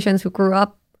 or Asians who grew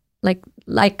up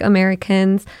like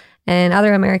Americans, and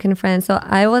other American friends. So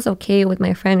I was okay with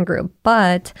my friend group.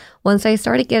 But once I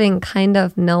started getting kind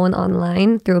of known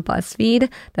online through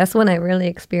BuzzFeed, that's when I really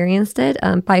experienced it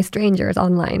by strangers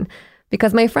online.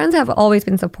 Because my friends have always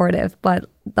been supportive, but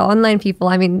the online people,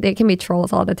 I mean, they can be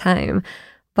trolls all the time.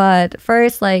 But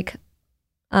first, like,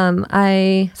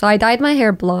 I dyed my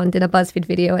hair blonde in a BuzzFeed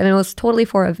video, and it was totally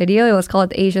for a video. It was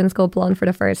called Asians Go Blonde for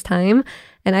the First Time.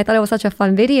 And I thought it was such a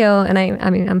fun video. And I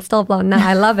mean, I'm still blonde now.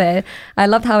 I love it. I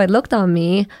loved how it looked on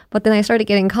me. But then I started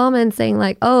getting comments saying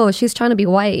like, oh, she's trying to be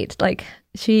white. Like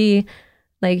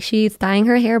she's dyeing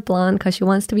her hair blonde because she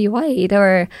wants to be white.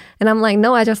 And I'm like,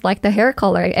 no, I just like the hair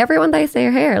color. Everyone dyes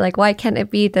their hair. Like, why can't it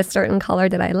be this certain color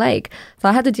that I like? So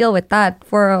I had to deal with that.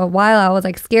 For a while, I was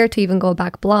like scared to even go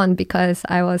back blonde because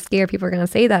I was scared people were going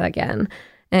to say that again.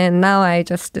 And now I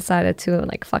just decided to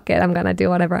like, fuck it, I'm going to do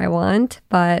whatever I want.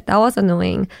 But that was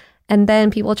annoying. And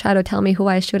then people try to tell me who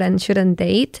I should and shouldn't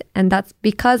date. And that's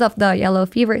because of the yellow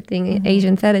fever thing,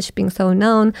 Asian fetish being so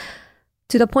known,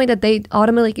 to the point that they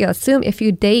automatically assume if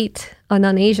you date a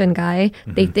non-Asian guy,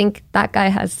 they think that guy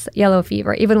has yellow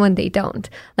fever, even when they don't.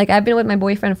 Like, I've been with my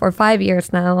boyfriend for 5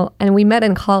 years now, and we met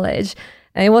in college.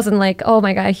 And it wasn't like, oh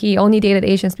my God, he only dated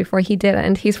Asians before. He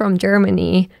didn't. He's from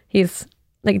Germany. He's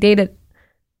like dated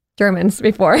Germans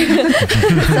before.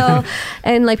 So,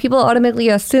 and like people automatically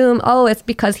assume, oh, it's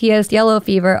because he has yellow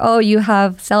fever. Oh, you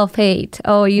have self-hate.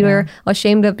 Oh, you're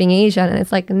ashamed of being Asian. And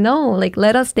it's like, no, like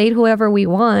let us date whoever we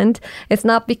want. It's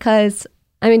not because,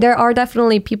 I mean, there are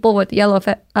definitely people with yellow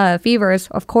fevers,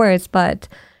 of course, but,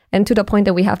 and to the point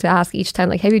that we have to ask each time,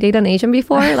 like, have you dated an Asian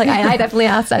before? Like, I definitely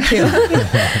ask that too.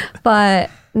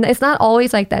 But it's not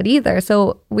always like that either.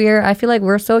 So I feel like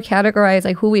we're so categorized,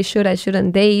 like who we should and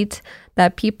shouldn't date,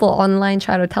 that people online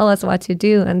try to tell us what to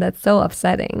do. And that's so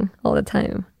upsetting all the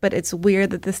time. But it's weird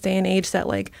that this day and age that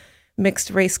like mixed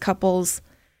race couples,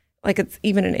 like it's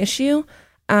even an issue.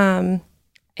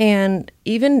 And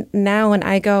even now when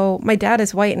I go, my dad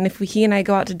is white, and if he and I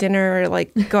go out to dinner or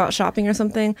like go out shopping or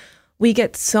something, we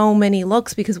get so many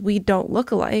looks because we don't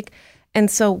look alike. And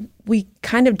so we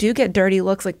kind of do get dirty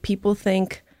looks. Like people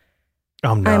think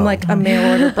I'm like a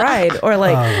mail order bride, or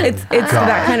like it's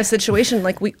that kind of situation.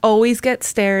 Like we always get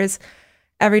stares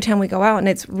every time we go out, and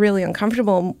it's really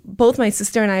uncomfortable. Both my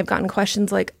sister and I have gotten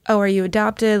questions like, oh, are you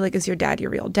adopted? Like, is your dad your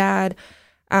real dad?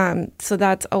 So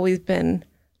that's always been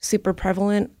super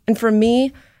prevalent. And for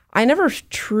me, I never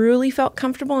truly felt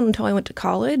comfortable until I went to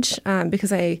college,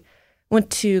 because I went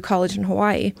to college in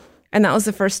Hawaii. And that was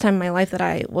the first time in my life that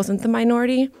I wasn't the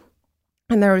minority.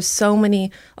 And there was so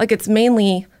many, like it's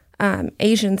mainly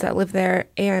Asians that live there.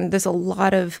 And there's a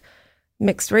lot of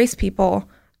mixed race people.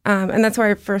 And that's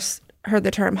where I first heard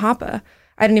the term Hapa.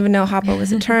 I didn't even know Hapa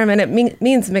was a term. And it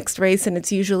means mixed race, and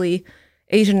it's usually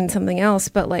Asian and something else.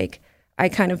 But like, I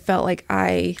kind of felt like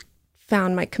I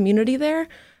found my community there.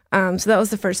 So that was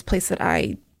the first place that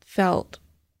I felt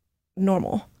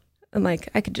normal. And like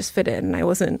I could just fit in, and I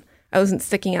wasn't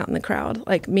sticking out in the crowd.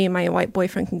 Like me and my white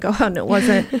boyfriend can go out, and it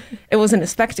wasn't a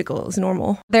spectacle. It was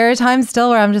normal. There are times still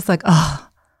where I'm just like, oh,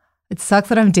 it sucks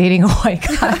that I'm dating a white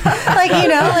guy. Like, you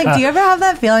know, like, do you ever have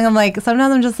that feeling? I'm like,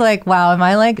 sometimes I'm just like, wow, am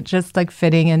I like just like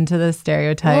fitting into the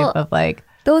stereotype of like.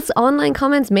 Those online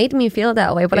comments made me feel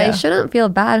that way, but I shouldn't feel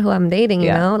bad who I'm dating,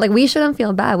 you know? Like, we shouldn't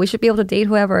feel bad. We should be able to date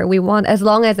whoever we want, as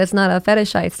long as it's not a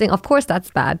fetishized thing. Of course, that's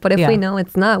bad. But if we know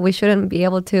it's not, we should be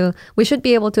able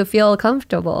to feel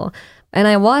comfortable. And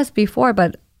I was before,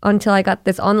 but until I got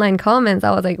this online comments,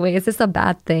 I was like, wait, is this a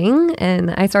bad thing? And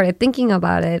I started thinking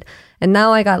about it. And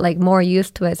now I got like more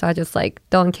used to it. So I just like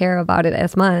don't care about it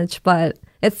as much. But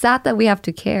it's sad that we have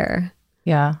to care.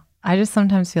 Yeah. I just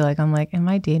sometimes feel like I'm like, am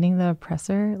I dating the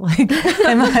oppressor? Like,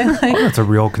 am I like? That's a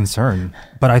real concern.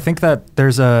 But I think that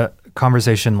there's a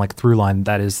conversation like through line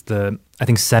that is I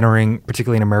think centering,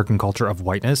 particularly in American culture, of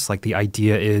whiteness. Like the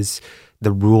idea is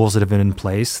the rules that have been in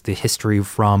place, the history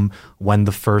from when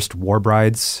the first war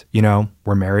brides, you know,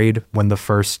 were married, when the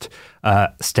first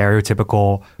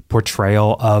stereotypical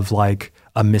portrayal of like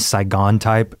a Miss Saigon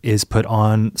type is put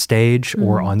on stage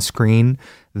or on screen,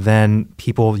 then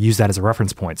people use that as a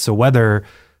reference point. So whether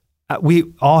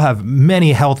we all have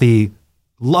many healthy,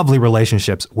 lovely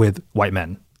relationships with white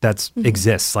men, that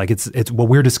exists. Like it's what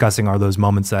we're discussing are those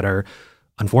moments that are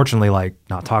unfortunately like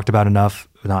not talked about enough,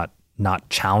 not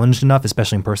challenged enough,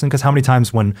 especially in person. Because how many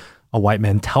times when a white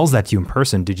man tells that to you in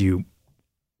person, did you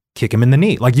kick him in the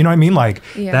knee? Like, you know what I mean? Like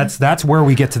that's where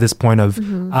we get to this point of,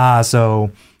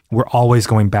 so we're always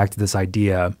going back to this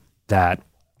idea that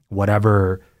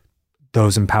whatever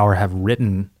those in power have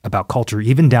written about culture,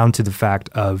 even down to the fact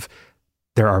of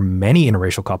there are many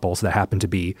interracial couples that happen to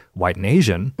be white and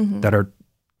Asian that are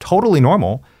totally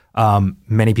normal.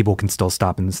 Many people can still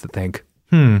stop and think,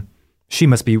 she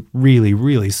must be really,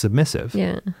 really submissive.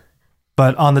 Yeah.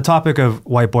 But on the topic of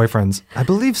white boyfriends, I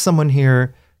believe someone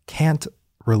here can't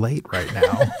relate right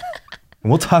now. And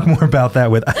we'll talk more about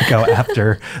that with Aiko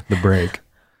after the break.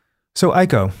 So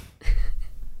Aiko,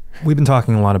 we've been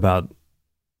talking a lot about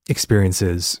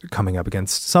experiences coming up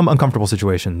against some uncomfortable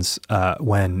situations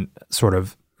when sort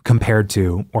of compared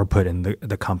to or put in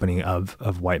the company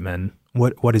of white men.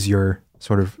 What is your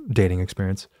sort of dating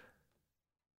experience?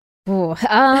 Ooh,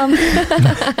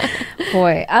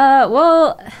 boy.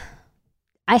 Well,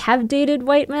 I have dated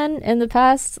white men in the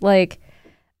past. Like,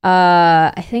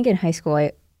 I think in high school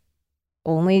I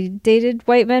only dated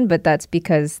white men, but that's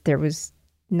because there was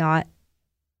not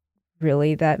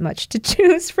really that much to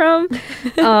choose from.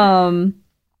 And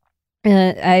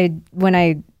when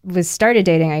I was started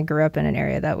dating, I grew up in an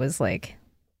area that was like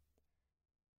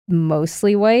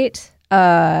mostly white,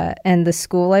 and the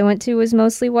school I went to was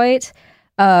mostly white,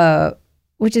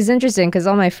 which is interesting because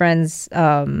all my friends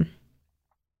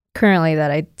currently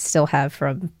that I still have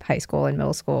from high school and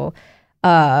middle school,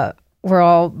 we're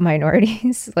all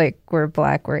minorities. Like we're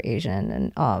Black, we're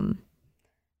Asian, and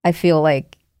I feel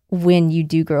like when you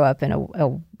do grow up in a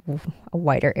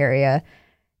whiter area,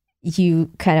 you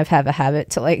kind of have a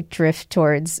habit to like drift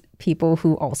towards people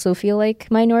who also feel like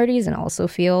minorities and also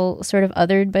feel sort of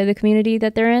othered by the community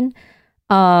that they're in.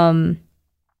 But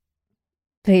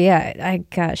yeah,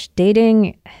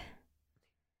 dating.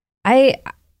 I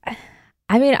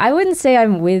mean, I wouldn't say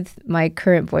I'm with my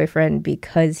current boyfriend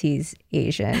because he's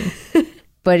Asian,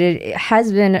 but it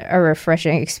has been a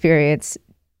refreshing experience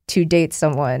to date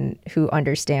someone who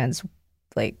understands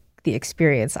like the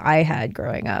experience I had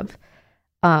growing up.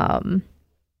 And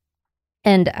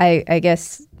I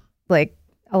guess like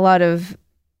a lot of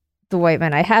the white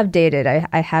men I have dated,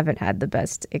 I haven't had the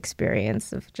best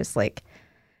experience of just like,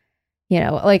 you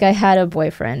know, like I had a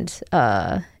boyfriend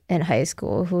in high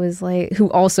school who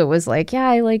also was like, yeah,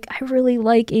 I really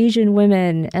like Asian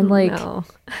women, and like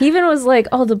he even was like,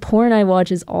 oh, the porn I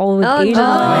watch is all with Asian women. Oh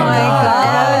my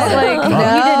God. And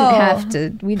I was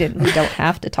like, we don't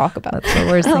have to talk about that.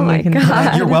 The worst thing you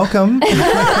can do. You're welcome.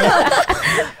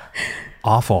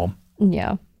 Awful.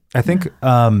 Yeah. I think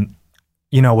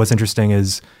you know what's interesting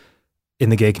is in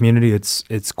the gay community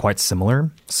it's quite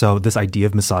similar. So this idea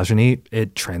of misogyny,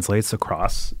 it translates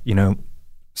across, you know,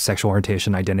 sexual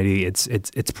orientation, identity.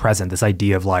 It's present. This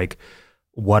idea of like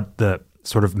what the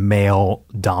sort of male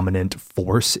dominant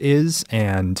force is,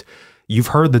 and you've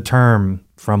heard the term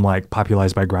from like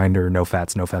popularized by Grindr, no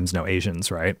fats, no femmes, no Asians,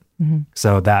 right? Mm-hmm.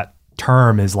 So that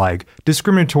term is like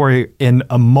discriminatory in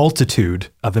a multitude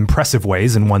of impressive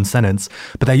ways in one sentence,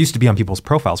 but that used to be on people's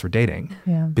profiles for dating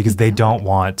because they don't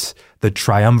want the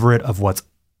triumvirate of what's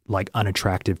like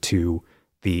unattractive to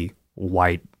the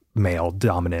white male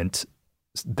dominant,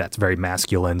 that's very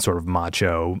masculine, sort of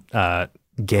macho,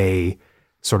 gay,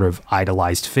 sort of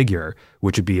idolized figure,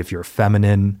 which would be if you're a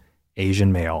feminine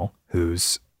Asian male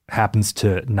who's happens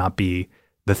to not be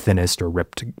the thinnest or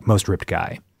most ripped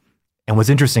guy. And what's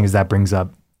interesting is that brings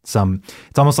up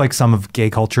it's almost like some of gay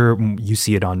culture. You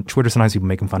see it on Twitter sometimes, people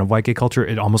making fun of white gay culture.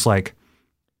 It almost like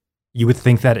you would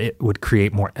think that it would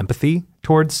create more empathy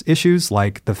towards issues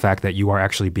like the fact that you are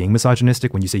actually being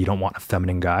misogynistic when you say you don't want a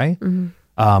feminine guy.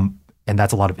 Mm-hmm. And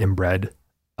that's a lot of inbred,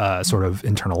 sort of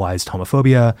internalized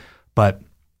homophobia. But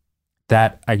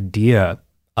that idea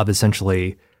of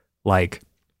essentially like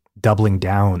doubling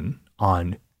down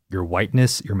on your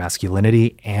whiteness, your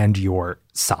masculinity, and your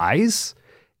size,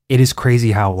 it is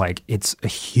crazy how like it's a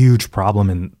huge problem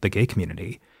in the gay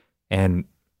community. And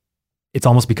it's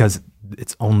almost because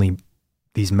it's only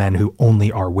these men who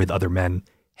only are with other men,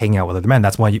 hanging out with other men.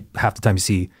 That's why half the time you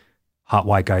see hot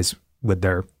white guys with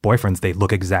their boyfriends, they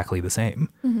look exactly the same.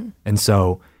 Mm-hmm. And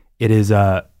so it is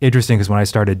interesting because when I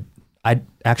started,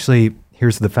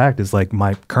 here's the fact is like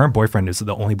my current boyfriend is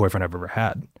the only boyfriend I've ever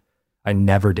had. I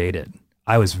never dated.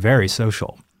 I was very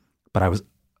social, but I was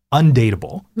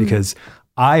undateable because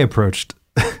I approached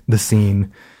the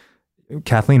scene,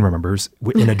 Kathleen remembers,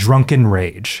 in a drunken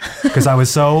rage because I was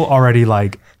so already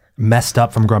like messed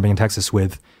up from growing up in Texas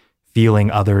with feeling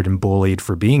othered and bullied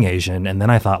for being Asian. And then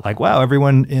I thought like, wow,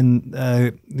 everyone in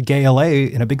gay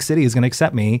LA in a big city is going to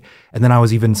accept me. And then I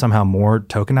was even somehow more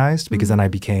tokenized because then I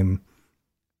became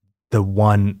the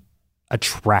one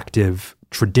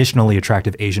traditionally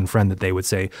attractive Asian friend that they would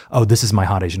say, oh, this is my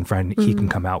hot Asian friend. He can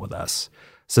come out with us.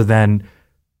 So then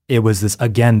it was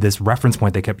this reference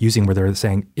point they kept using where they were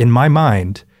saying, in my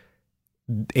mind,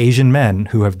 Asian men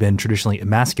who have been traditionally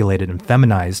emasculated and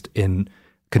feminized in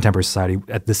contemporary society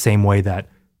at the same way that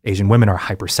Asian women are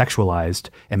hypersexualized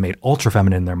and made ultra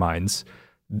feminine in their minds.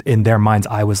 In their minds,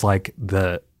 I was like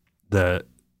the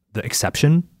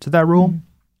exception to that rule. Mm-hmm.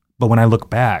 But when I look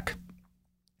back,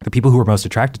 the people who were most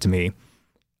attracted to me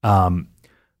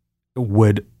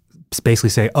would basically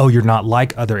say, oh, you're not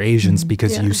like other Asians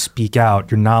because you speak out.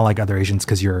 You're not like other Asians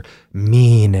because you're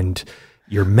mean and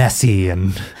you're messy,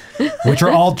 and which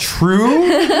are all true.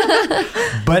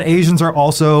 But Asians are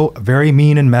also very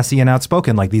mean and messy and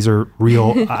outspoken. Like these are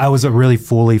real. I was a really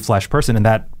fully fleshed person, and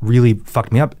that really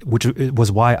fucked me up, which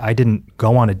was why I didn't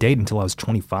go on a date until I was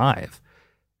 25.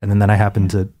 And then I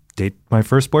happened to date my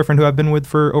first boyfriend who I've been with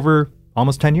for over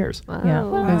almost 10 years. Wow. Yeah,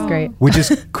 that was great. Which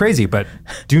is crazy, but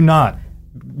do not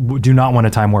want to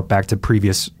time warp back to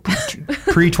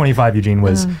pre-25 Eugene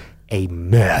was a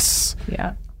mess.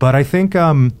 Yeah. But I think,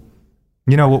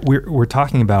 what we're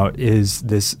talking about is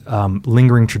this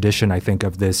lingering tradition, I think,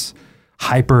 of this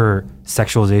hyper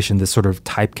sexualization, this sort of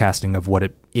typecasting of what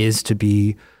it is to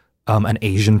be an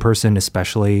Asian person,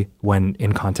 especially when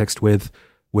in context with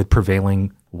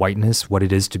prevailing whiteness, what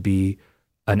it is to be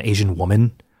an Asian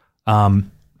woman.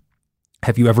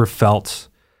 Have you ever felt,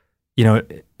 you know,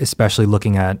 especially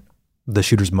looking at the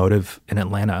shooter's motive in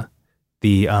Atlanta,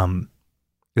 the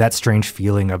that strange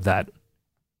feeling of that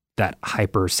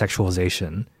hyper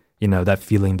sexualization, you know, that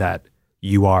feeling that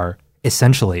you are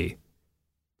essentially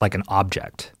like an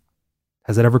object.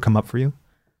 Has that ever come up for you?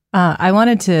 I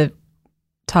wanted to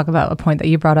talk about a point that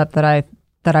you brought up that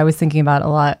I was thinking about a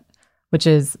lot, which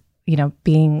is, you know,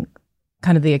 being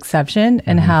kind of the exception,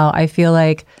 and how I feel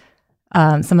like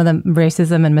some of the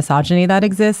racism and misogyny that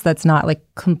exists, that's not like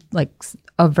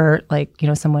overt, like, you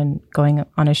know, someone going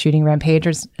on a shooting rampage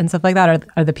and stuff like that,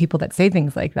 are the people that say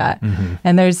things like that.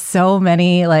 And there's so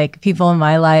many like people in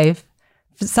my life,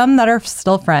 some that are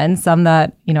still friends, some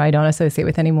that, you know, I don't associate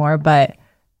with anymore, but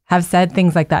have said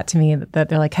things like that to me, that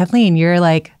they're like, Kathleen, you're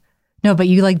like, no, but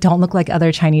you like don't look like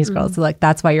other Chinese girls. So like,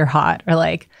 that's why you're hot. Or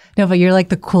like, no, but you're like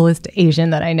the coolest Asian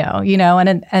that I know, you know?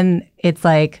 And it's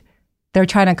like, they're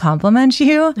trying to compliment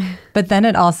you, but then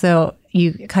it also,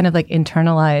 you kind of like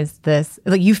internalize this,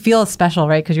 like you feel special,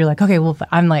 right? Because you're like, okay, well,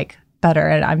 I'm like better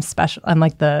and I'm special. I'm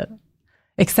like the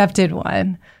accepted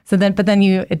one. So then, but then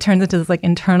it turns into this like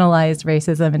internalized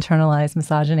racism, internalized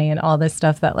misogyny, and all this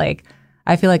stuff that like,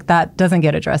 I feel like that doesn't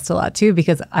get addressed a lot too,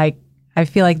 because I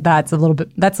feel like that's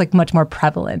like much more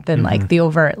prevalent than like the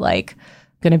overt, like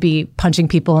going to be punching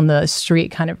people in the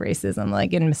street kind of racism,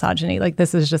 like in misogyny. Like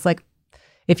this is just like,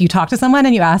 if you talk to someone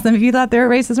and you ask them if you thought they were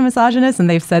racist or misogynist and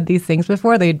they've said these things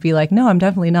before, they'd be like, no, I'm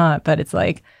definitely not. But it's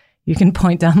like, you can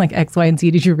point down like X, Y, and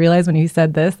Z. Did you realize when you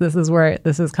said this is where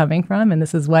this is coming from? And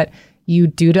this is what you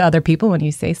do to other people when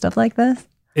you say stuff like this?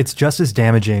 It's just as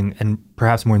damaging and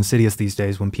perhaps more insidious these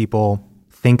days when people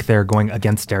think they're going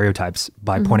against stereotypes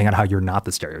by pointing out how you're not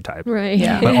the stereotype. Right.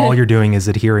 Yeah. But all you're doing is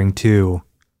adhering to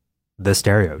the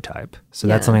stereotype. So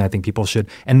that's something I think people should,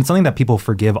 and it's something that people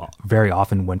forgive very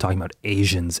often when talking about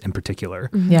Asians in particular.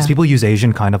 Because people use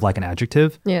Asian kind of like an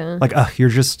adjective. Yeah. Like, you're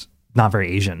just not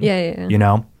very Asian. Yeah. You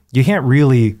know? You can't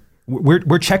really,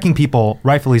 we're checking people,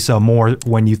 rightfully so, more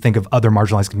when you think of other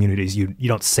marginalized communities. You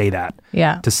don't say that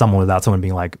to someone without someone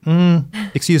being like,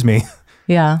 excuse me.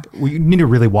 Yeah. We need to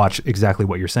really watch exactly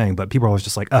what you're saying. But people are always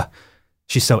just like,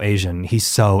 she's so Asian. He's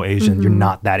so Asian. You're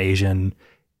not that Asian.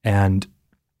 And,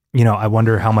 you know, I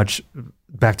wonder how much,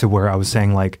 back to where I was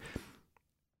saying, like,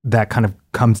 that kind of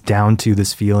comes down to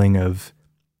this feeling of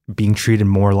being treated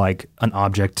more like an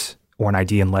object or an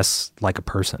idea and less like a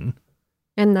person.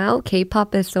 And now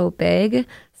K-pop is so big.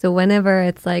 So whenever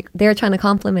it's like they're trying to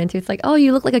compliment you, it's like, oh,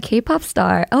 you look like a K-pop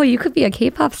star. Oh, you could be a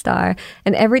K-pop star.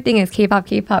 And everything is K-pop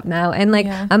now. And like,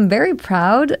 I'm very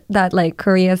proud that like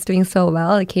Korea is doing so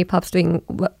well. Like K-pop's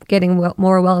getting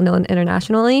more well-known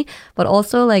internationally. But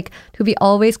also like to be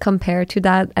always compared to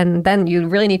that. And then you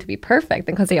really need to be perfect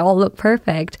because they all look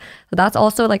perfect. So that's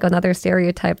also like another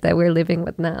stereotype that we're living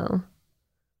with now.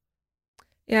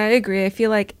 Yeah, I agree. I feel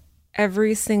like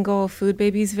every single Food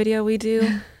Babies video we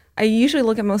do, I usually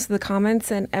look at most of the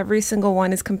comments and every single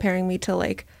one is comparing me to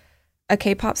like a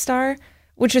K-pop star,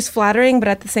 which is flattering, but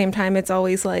at the same time, it's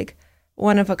always like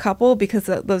one of a couple because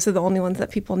those are the only ones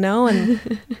that people know.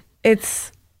 And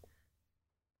it's,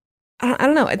 I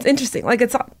don't know, it's interesting. Like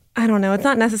I don't know, it's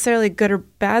not necessarily a good or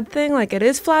bad thing. Like it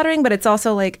is flattering, but it's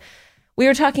also like, we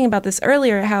were talking about this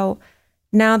earlier, how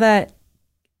now that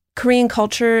Korean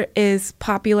culture is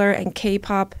popular and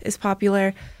K-pop is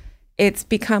popular, it's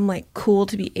become like cool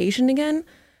to be Asian again,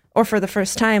 or for the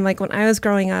first time. Like when I was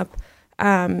growing up,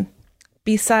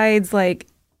 besides like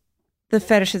the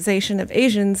fetishization of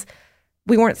Asians,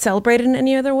 we weren't celebrated in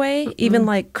any other way. Even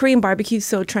like Korean barbecue is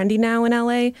so trendy now in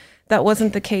LA. That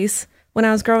wasn't the case when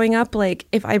I was growing up. Like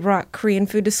if I brought Korean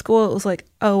food to school, it was like,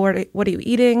 oh, what are you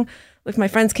eating? If my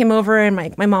friends came over and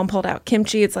my mom pulled out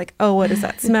kimchi, it's like, oh, what does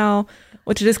that smell?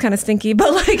 Which it is kind of stinky,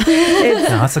 but like it's,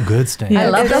 no, that's a good stink. I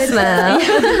love the smell.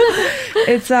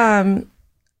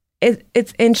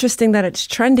 It's interesting that it's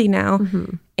trendy now.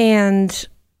 And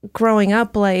growing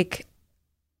up, like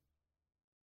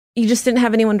you just didn't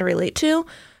have anyone to relate to.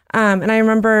 And I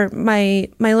remember my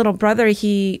little brother,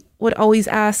 he would always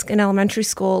ask in elementary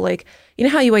school, like, you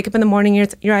know how you wake up in the morning,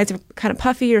 your eyes are kind of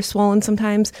puffy or swollen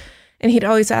sometimes. And he'd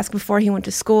always ask before he went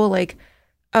to school, like,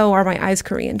 oh, are my eyes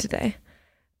Korean today?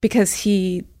 Because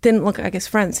he didn't look like his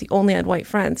friends. He only had white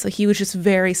friends. So he was just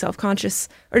very self-conscious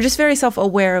or just very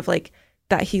self-aware of like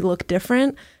that he looked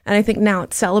different. And I think now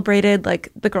it's celebrated.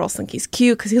 Like the girls think he's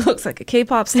cute because he looks like a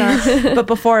K-pop star. But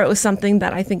before it was something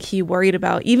that I think he worried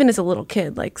about even as a little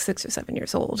kid, like 6 or 7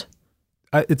 years old.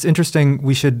 it's interesting.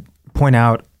 We should point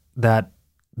out that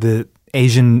the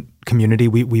Asian community,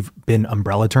 we've been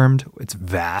umbrella termed. It's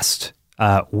vast.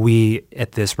 We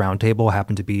at this roundtable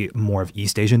happen to be more of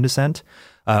East Asian descent,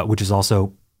 which is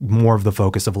also more of the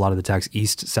focus of a lot of the text,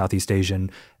 East, Southeast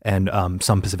Asian, and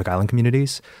some Pacific Island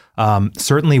communities.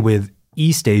 Certainly with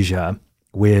East Asia,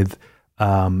 with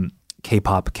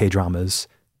K-pop, K-dramas,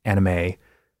 anime,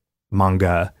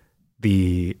 manga,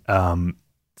 the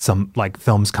some like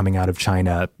films coming out of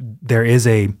China, there is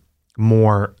a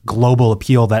more global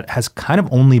appeal that has kind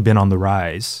of only been on the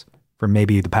rise for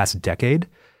maybe the past decade.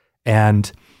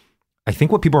 And I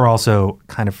think what people are also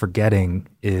kind of forgetting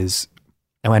is,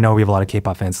 and I know we have a lot of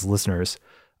K-pop fans as listeners,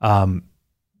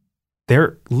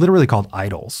 they're literally called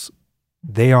idols.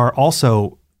 They are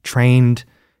also trained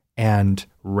and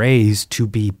raised to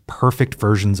be perfect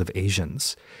versions of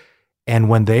Asians. And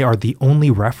when they are the only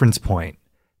reference point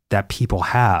that people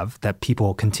have, that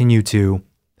people continue to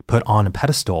put on a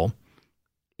pedestal,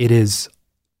 it is,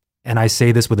 and I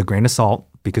say this with a grain of salt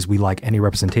because we like any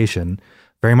representation,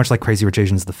 very much like Crazy Rich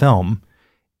Asians, the film,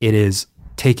 it is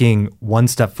taking one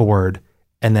step forward,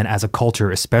 and then as a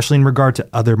culture, especially in regard to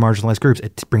other marginalized groups,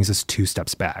 it brings us 2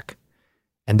 steps back.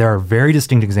 And there are very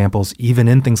distinct examples, even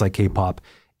in things like K-pop,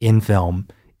 in film,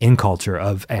 in culture,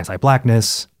 of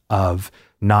anti-Blackness, of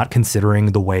not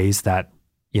considering the ways that,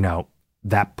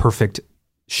 that perfect,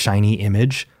 shiny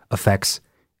image affects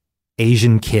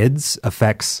Asian kids,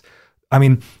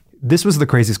 this was the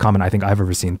craziest comment I think I've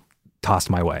ever seen tossed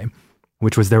my way,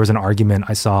 which was there was an argument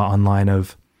I saw online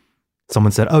of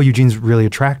someone said, "Oh, Eugene's really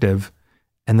attractive."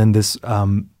 And then this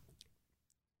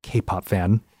K-pop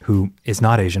fan who is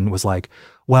not Asian was like,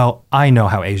 "Well, I know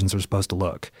how Asians are supposed to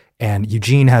look. And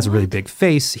Eugene has a really big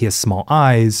face. He has small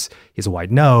eyes. He has a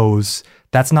wide nose.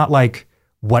 That's not like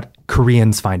what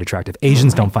Koreans find attractive.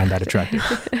 Asians don't find that attractive."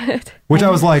 Which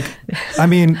I was like,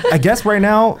 I guess right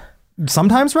now,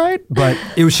 sometimes, right? But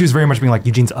she was very much being like,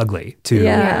 Eugene's ugly too.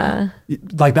 Yeah.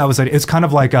 Like that was, it's kind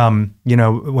of like,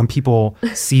 when people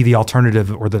see the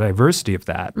alternative or the diversity of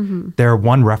that, their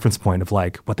one reference point of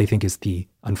like what they think is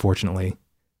unfortunately,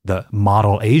 the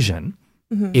model Asian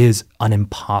is an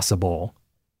impossible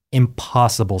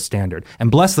standard. And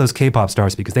bless those K-pop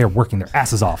stars because they are working their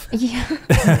asses off. Yeah.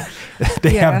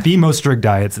 They have the most strict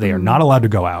diets. They are not allowed to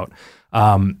go out.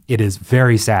 It is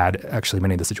very sad, actually,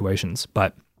 many of the situations.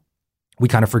 But we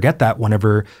kind of forget that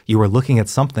whenever you are looking at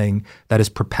something that is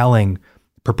propelling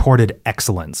purported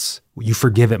excellence, you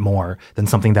forgive it more than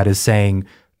something that is saying,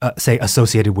 say,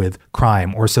 associated with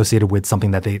crime or associated with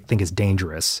something that they think is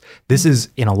dangerous. This is,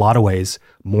 in a lot of ways,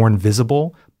 more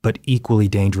invisible, but equally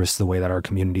dangerous the way that our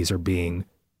communities are being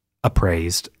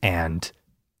appraised and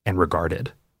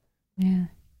regarded. Yeah.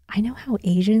 I know how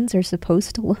Asians are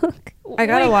supposed to look. I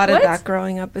got a lot of that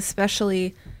growing up,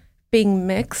 especially being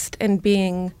mixed and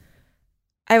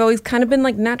I've always kind of been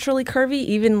like naturally curvy,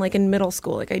 even like in middle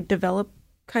school. Like I developed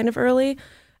kind of early.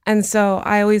 And so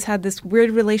I always had this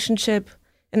weird relationship,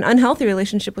 an unhealthy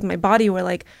relationship with my body where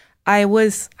like I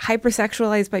was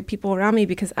hypersexualized by people around me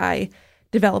because I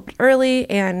developed early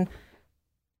and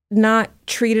not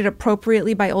treated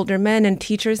appropriately by older men and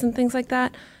teachers and things like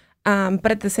that.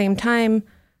 But at the same time,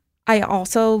 I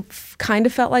also kind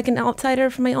of felt like an outsider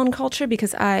from my own culture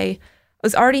because I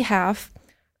was already half.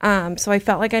 So I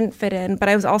felt like I didn't fit in, but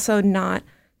I was also not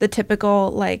the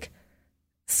typical like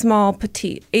small,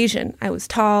 petite Asian. I was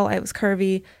tall, I was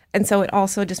curvy. And so it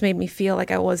also just made me feel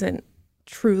like I wasn't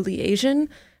truly Asian.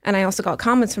 And I also got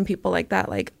comments from people like that,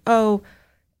 like, "Oh,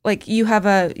 like you have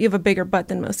a bigger butt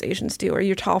than most Asians do, or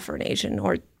you're tall for an Asian,"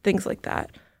 or things like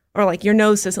that. Or like your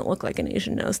nose doesn't look like an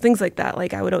Asian nose, things like that.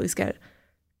 Like I would always get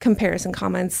comparison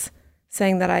comments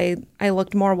saying that I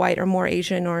looked more white or more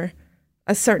Asian or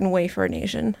a certain way for an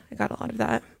Asian. I got a lot of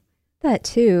that. That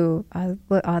too,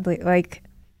 oddly, like,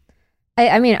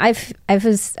 I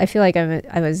feel like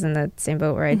I was in the same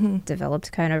boat where I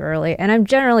developed kind of early, and I'm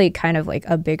generally kind of like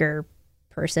a bigger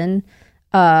person,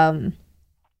 and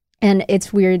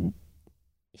it's weird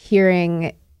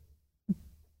hearing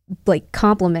like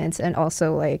compliments and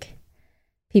also like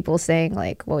people saying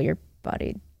like, "Well, your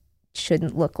body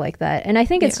shouldn't look like that." And I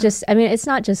think it's just, it's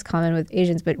not just common with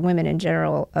Asians, but women in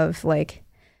general, of like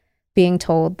being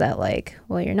told that like,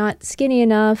 "Well, you're not skinny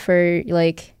enough," or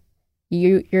like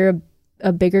you're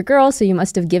a bigger girl, so you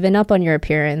must have given up on your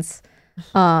appearance,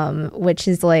 which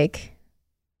is like,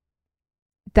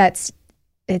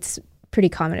 it's pretty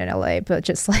common in LA, but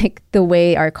just like the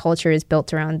way our culture is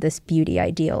built around this beauty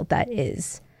ideal that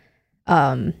is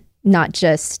not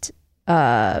just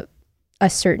a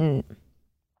certain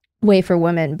way for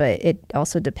women, but it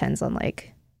also depends on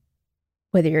like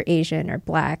whether you're Asian or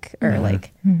Black or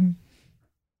like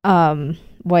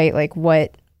white, like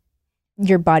what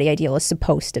your body ideal is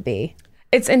supposed to be.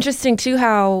 It's interesting too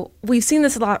how we've seen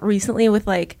this a lot recently with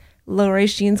like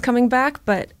low-rise jeans coming back,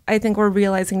 but I think we're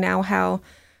realizing now how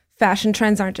fashion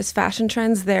trends aren't just fashion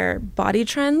trends, they're body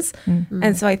trends.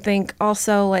 And so I think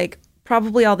also like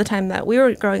probably all the time that we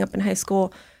were growing up in high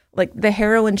school, like the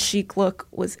heroin chic look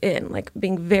was in, like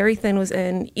being very thin was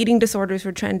in, eating disorders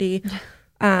were trendy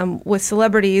with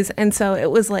celebrities. And so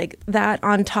it was like that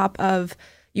on top of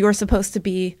you're supposed to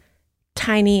be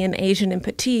tiny and Asian and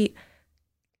petite,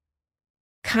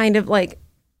 kind of like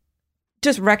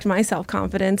just wrecked my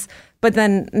self-confidence. But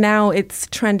then now it's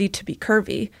trendy to be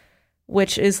curvy,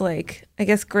 which is like, I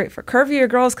guess, great for curvier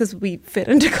girls because we fit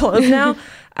into clothes now.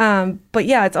 But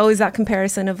yeah, it's always that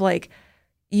comparison of like,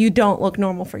 you don't look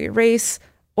normal for your race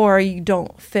or you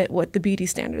don't fit what the beauty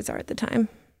standards are at the time.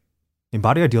 And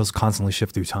body ideals constantly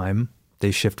shift through time.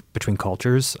 They shift between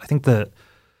cultures. I think the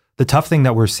tough thing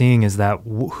that we're seeing is that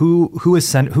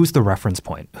who's the reference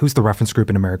point? Who's the reference group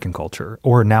in American culture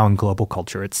or now in global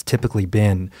culture? It's typically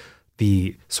been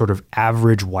the sort of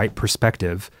average white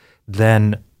perspective,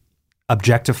 then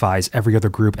objectifies every other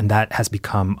group, and that has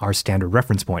become our standard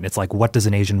reference point. It's like, what does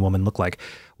an Asian woman look like?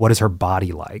 What is her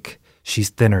body like? She's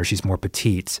thinner, she's more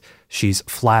petite, she's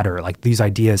flatter, like these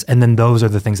ideas. And then those are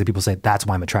the things that people say, that's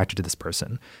why I'm attracted to this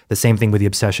person. The same thing with the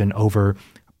obsession over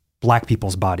Black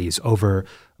people's bodies, over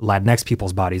Latinx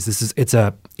people's bodies.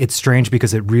 It's strange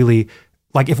because it really,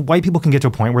 like if white people can get to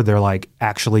a point where they're like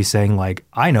actually saying like,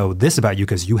 I know this about you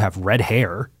because you have red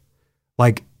hair,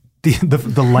 like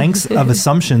the lengths of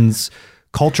assumptions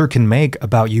culture can make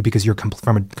about you because you're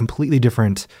from a completely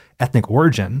different ethnic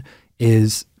origin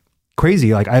is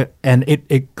crazy. And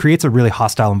it creates a really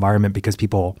hostile environment because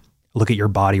people look at your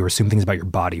body or assume things about your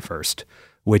body first,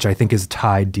 which I think is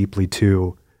tied deeply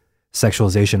to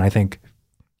sexualization. I think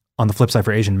on the flip side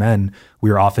for Asian men, we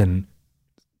are often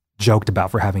joked about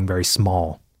for having very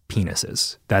small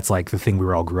penises. That's like the thing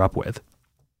we all grew up with.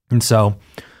 And so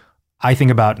I think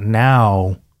about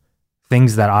now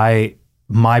things that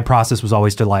my process was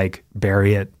always to like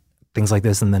bury it, things like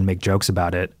this, and then make jokes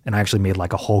about it. And I actually made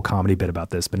like a whole comedy bit about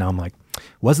this, but now I'm like,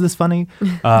 was this funny?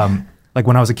 Like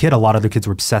when I was a kid, a lot of the kids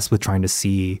were obsessed with trying to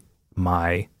see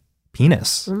my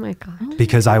penis. Oh my God.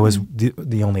 Because I was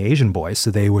the only Asian boy.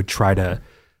 So they would try to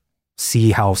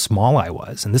see how small I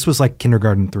was. And this was like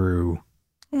kindergarten through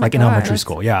in elementary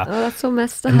school. Yeah. Oh, that's so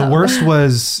messed up. And the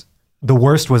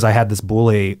worst was I had this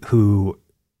bully who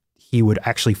he would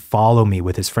actually follow me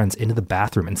with his friends into the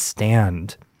bathroom and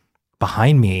stand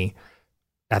behind me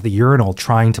at the urinal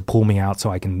trying to pull me out so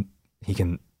he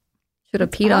can should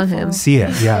have peed on him. See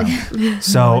it. Yeah.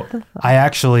 So I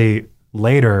actually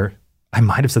later, I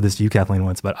might have said this to you, Kathleen,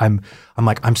 once, but I'm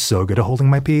like, I'm so good at holding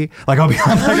my pee. Like I'll be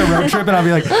on like a road trip and I'll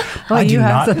be like, I do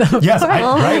not. Yes,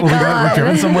 right. When we're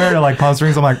driven somewhere to like Palm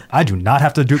Springs, I'm like, I do not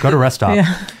have to go to rest stop.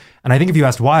 Yeah. And I think if you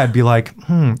asked why, I'd be like,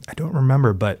 I don't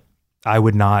remember, but I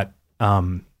would not.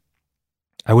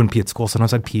 I wouldn't pee at school.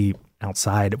 Sometimes I'd pee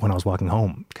outside when I was walking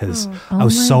home because I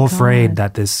was so afraid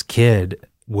that this kid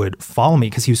would follow me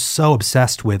because he was so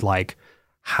obsessed with like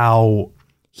how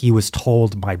he was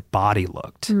told my body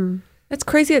looked. It's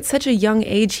crazy. At such a young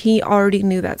age, he already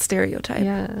knew that stereotype.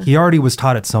 Yeah. He already was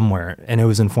taught it somewhere and it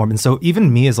was informed. And so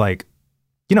even me as like,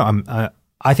 you know,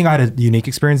 I think I had a unique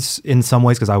experience in some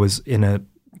ways because I was in a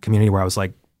community where I was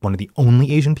like one of the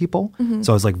only Asian people.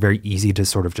 So I was like very easy to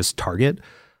sort of just target.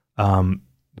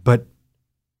 But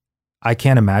I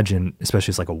can't imagine,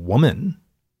 especially as like a woman,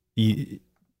 the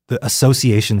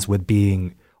associations with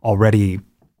being already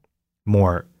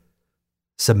more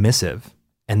submissive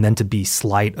and then to be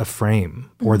slight of frame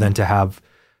or then to have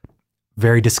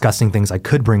very disgusting things I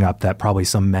could bring up that probably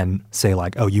some men say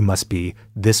like, oh, you must be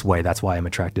this way. That's why I'm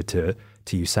attracted to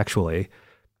you sexually.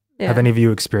 Yeah. Have any of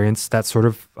you experienced that sort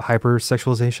of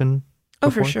hypersexualization before? Oh,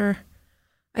 for sure.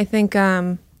 I think, I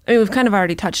mean, we've kind of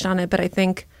already touched on it, but I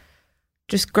think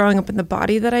just growing up in the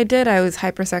body that I did, I was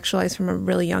hypersexualized from a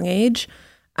really young age.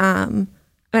 And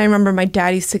I remember my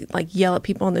dad used to like yell at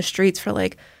people in the streets for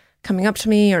like coming up to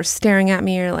me or staring at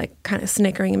me or like kind of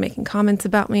snickering and making comments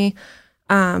about me.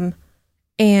 And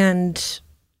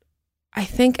I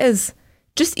think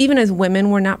even as women,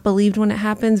 we're not believed when it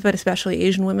happens, but especially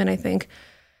Asian women, I think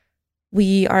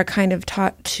we are kind of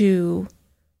taught to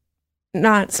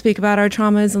not speak about our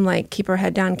traumas and like keep our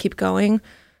head down, keep going.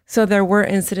 So there were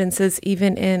incidences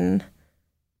even in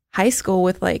high school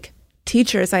with like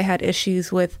teachers. I had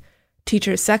issues with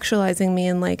teachers sexualizing me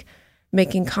and like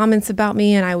making comments about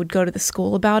me, and I would go to the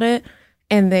school about it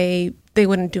and they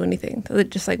wouldn't do anything. They're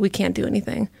just like, we can't do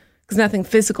anything because nothing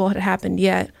physical had happened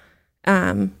yet.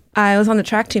 I was on the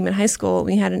track team in high school.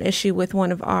 We had an issue with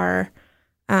one of our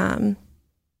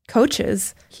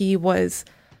coaches. He was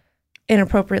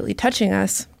inappropriately touching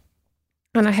us,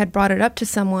 and I had brought it up to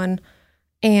someone,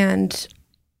 and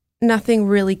nothing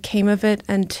really came of it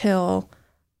until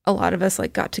a lot of us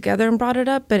like got together and brought it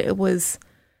up. But it was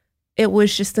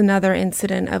just another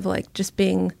incident of like just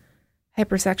being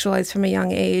hypersexualized from a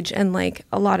young age, and like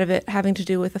a lot of it having to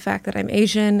do with the fact that I'm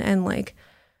Asian, and like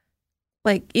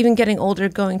even getting older,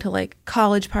 going to like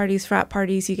college parties, frat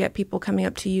parties, you get people coming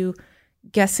up to you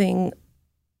guessing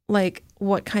like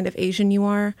what kind of Asian you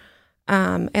are,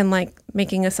 and like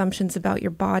making assumptions about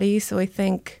your body. So I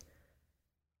think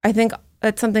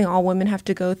that's something all women have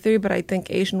to go through, but I think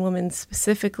Asian women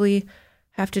specifically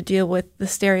have to deal with the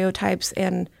stereotypes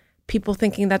and people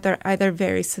thinking that they're either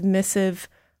very submissive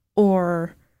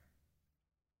or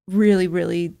really,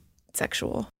 really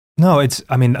sexual. No,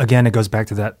 again, it goes back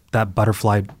to that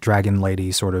butterfly dragon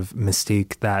lady sort of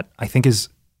mystique that I think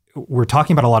we're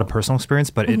talking about a lot of personal experience,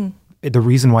 but the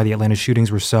reason why the Atlanta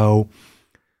shootings were so,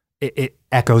 it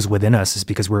echoes within us is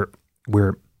because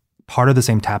we're part of the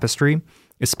same tapestry,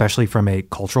 especially from a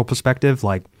cultural perspective.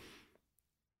 Like,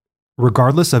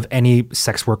 regardless of any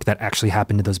sex work that actually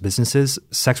happened in those businesses,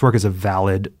 sex work is a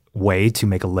valid way to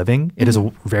make a living. It is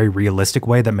a very realistic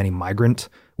way that many migrant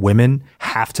women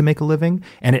have to make a living.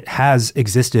 And it has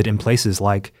existed in places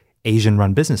like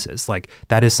Asian-run businesses. Like,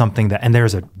 that is something that, and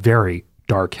there's a very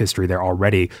dark history there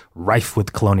already, rife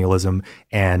with colonialism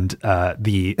and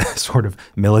the sort of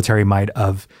military might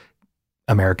of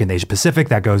American Asia Pacific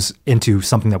that goes into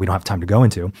something that we don't have time to go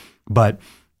into. But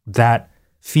that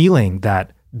feeling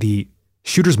that the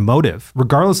shooter's motive,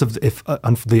 regardless of if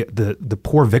the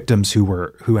poor victims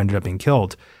who ended up being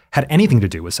killed, had anything to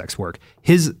do with sex work.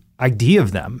 His idea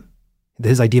of them,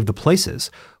 his idea of the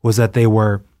places, was that they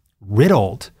were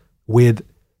riddled with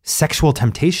sexual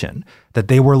temptation, that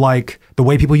they were like the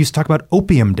way people used to talk about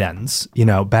opium dens,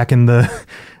 back in the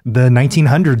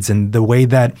 1900s, and the way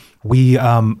that we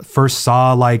first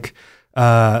saw like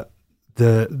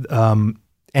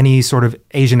any sort of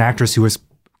Asian actress who was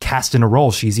cast in a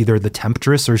role. She's either the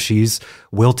temptress or she's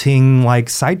wilting like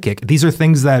sidekick. These are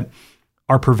things that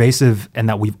are pervasive and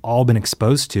that we've all been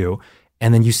exposed to.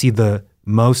 And then you see the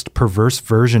most perverse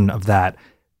version of that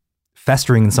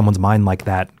festering in someone's mind, like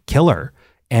that killer.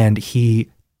 And he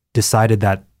decided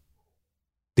that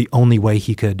the only way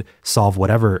he could solve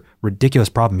whatever ridiculous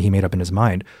problem he made up in his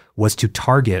mind was to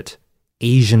target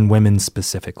Asian women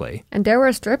specifically. And there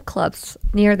were strip clubs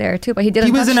near there too, but he didn't.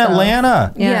 He was in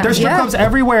Atlanta. Yeah. There's strip clubs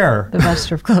everywhere. The best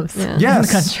strip clubs in Yes.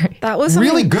 the country. That was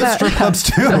really good strip clubs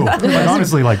too. Like,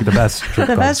 honestly, like the best strip clubs.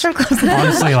 The best strip clubs.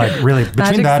 Honestly, like really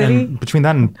between Magic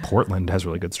that and Portland has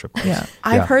really good strip clubs. Yeah.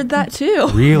 I've heard that too.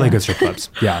 Really good strip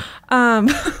clubs. Yeah.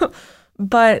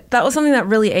 But that was something that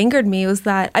really angered me, was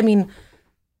that, I mean,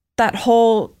 that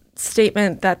whole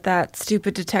statement that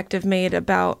stupid detective made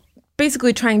about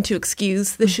basically trying to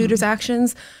excuse the shooter's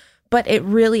actions. But it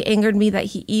really angered me that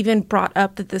he even brought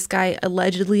up that this guy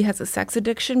allegedly has a sex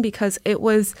addiction, because it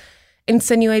was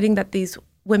insinuating that these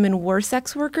women were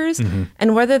sex workers.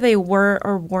 And whether they were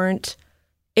or weren't,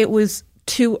 it was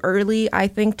too early, I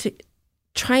think, to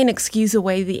try and excuse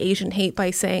away the Asian hate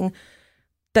by saying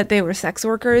that they were sex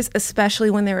workers, especially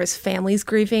when there was families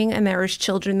grieving and there was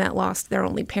children that lost their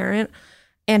only parent.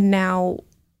 And now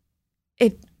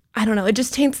it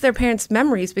just taints their parents'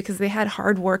 memories, because they had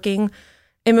hardworking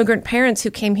immigrant parents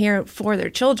who came here for their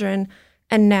children.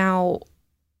 And now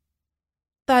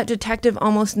that detective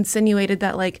almost insinuated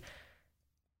that, like,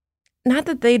 not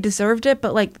that they deserved it,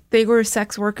 but like they were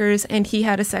sex workers and he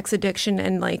had a sex addiction,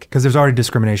 and like, because there's already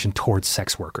discrimination towards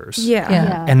sex workers.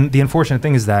 Yeah. And the unfortunate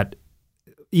thing is that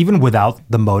even without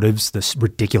the motives, the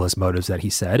ridiculous motives that he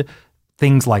said,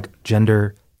 things like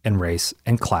gender and race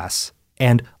and class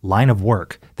and line of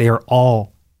work, they are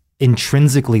all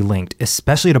intrinsically linked,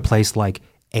 especially at a place like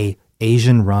a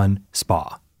Asian-run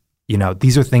spa.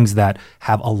 These are things that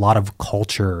have a lot of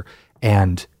culture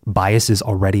and biases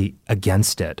already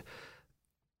against it.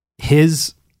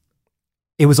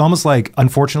 It was almost like,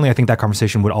 unfortunately, I think that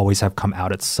conversation would always have come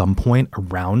out at some point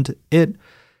around it.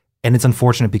 And it's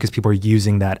unfortunate because people are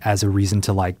using that as a reason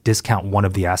to like discount one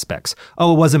of the aspects.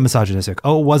 Oh, it wasn't misogynistic.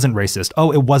 Oh, it wasn't racist.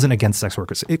 Oh, it wasn't against sex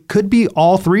workers. It could be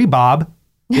all three, Bob.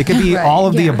 It could be all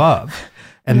of the above.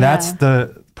 And that's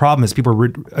the problem, is people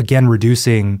are, again,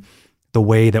 reducing the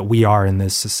way that we are in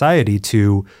this society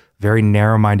to very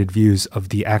narrow-minded views of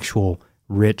the actual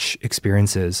rich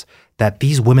experiences that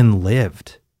these women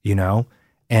lived,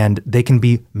 and they can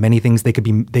be many things. They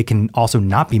can also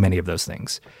not be many of those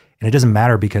things. And it doesn't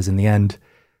matter, because in the end,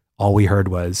 all we heard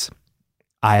was,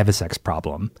 I have a sex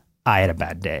problem. I had a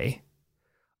bad day.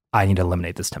 I need to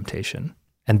eliminate this temptation.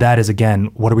 And that is, again,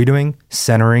 what are we doing?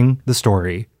 Centering the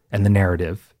story and the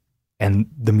narrative and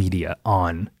the media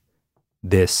on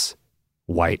this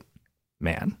white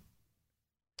man.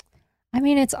 I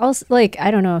mean, it's also like,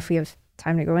 I don't know if we have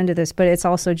time to go into this, but it's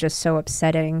also just so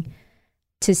upsetting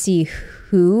to see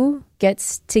who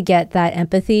gets to get that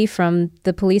empathy from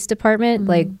the police department.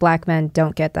 Like, Black men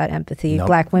don't get that empathy. Nope.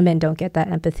 Black women don't get that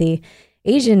empathy.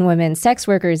 Asian women, sex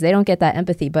workers, they don't get that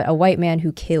empathy. But a white man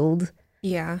who killed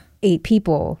 8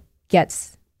 people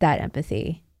gets that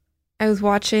empathy. I was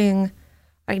watching,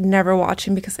 I never watch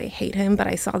him because I hate him, but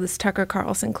I saw this Tucker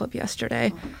Carlson clip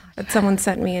yesterday that someone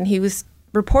sent me, and he was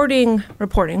reporting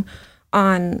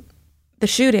on the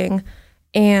shooting,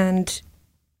 and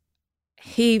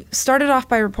he started off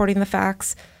by reporting the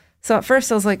facts. So at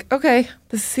first I was like, okay,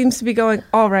 this seems to be going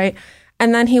all right.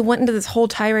 And then he went into this whole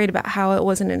tirade about how it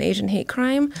wasn't an Asian hate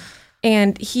crime.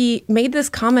 And he made this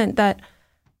comment that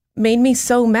made me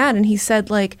so mad. And he said,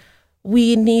 like,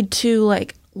 we need to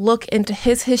like look into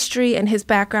his history and his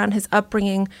background, his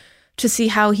upbringing, to see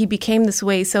how he became this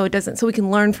way, so we can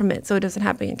learn from it, so it doesn't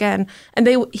happen again.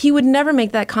 And he would never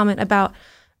make that comment about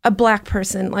a Black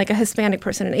person, like a Hispanic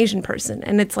person, an Asian person.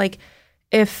 And it's like,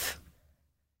 if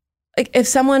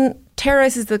someone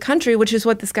terrorizes the country, which is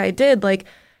what this guy did, like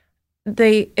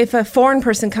if a foreign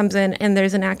person comes in and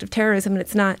there's an act of terrorism, and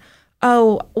it's not,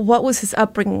 oh, what was his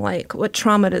upbringing like? What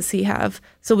trauma does he have?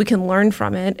 So we can learn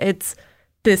from it. It's,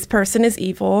 this person is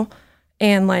evil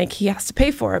and like he has to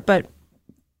pay for it. But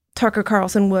Tucker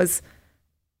Carlson was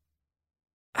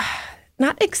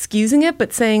not excusing it,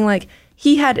 but saying like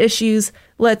he had issues.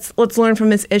 Let's learn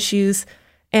from his issues.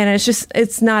 And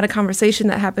it's not a conversation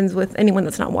that happens with anyone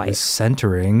that's not white.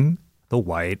 Centering the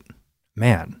white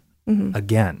man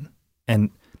again.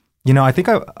 And, you know, I think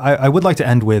I would like to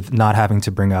end with not having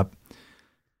to bring up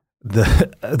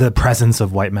the presence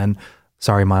of white men.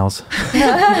 Sorry, Miles.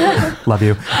 Love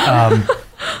you.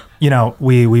 You know,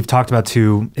 we've talked about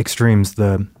two extremes,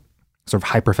 the sort of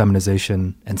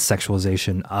hyperfeminization and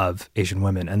sexualization of Asian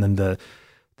women, and then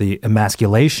the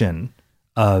emasculation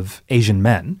of Asian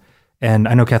men. And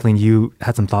I know, Kathleen, you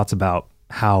had some thoughts about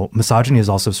how misogyny is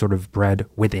also sort of bred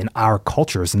within our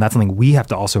cultures, and that's something we have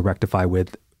to also rectify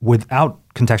without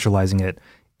contextualizing it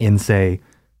in, say,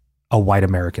 a white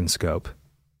American scope.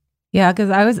 Yeah, because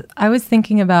I was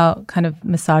thinking about kind of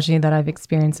misogyny that I've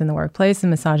experienced in the workplace and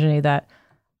misogyny that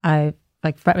my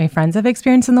friends have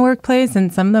experienced in the workplace,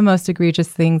 and some of the most egregious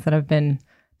things that have been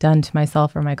done to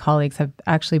myself or my colleagues have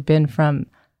actually been from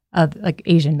like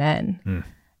Asian men.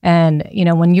 And, you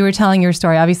know, when you were telling your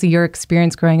story, obviously your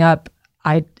experience growing up,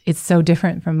 it's so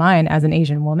different from mine as an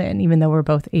Asian woman, even though we're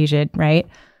both Asian, right?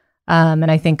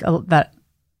 And I think that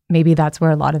maybe that's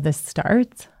where a lot of this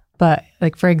starts. But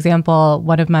like, for example,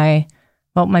 my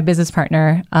business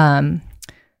partner,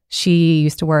 she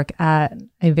used to work at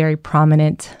a very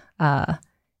prominent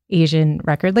Asian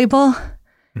record label.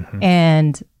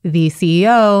 And the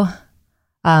CEO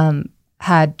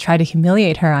had tried to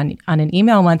humiliate her on an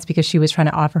email once because she was trying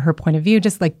to offer her point of view,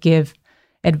 just like give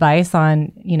advice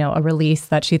on, you know, a release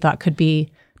that she thought could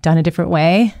be done a different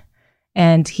way.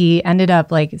 And he ended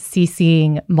up like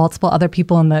CCing multiple other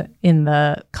people in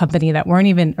the company that weren't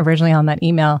even originally on that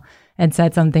email, and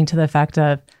said something to the effect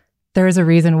of, there's a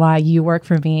reason why you work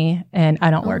for me and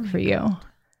I don't work for you.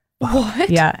 What?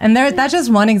 Yeah. And that's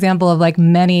just one example of like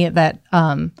many that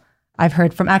I've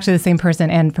heard from actually the same person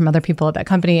and from other people at that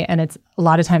company. And it's a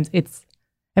lot of times it's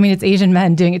Asian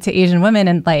men doing it to Asian women.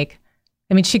 And like,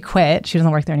 I mean, she quit. She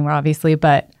doesn't work there anymore, obviously.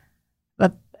 But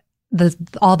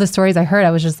all the stories I heard,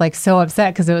 I was just like so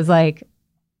upset because it was like,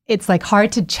 it's like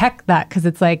hard to check that because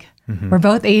it's like, we're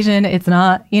both Asian. It's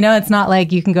not, you know, it's not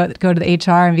like you can go to the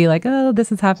HR and be like, oh,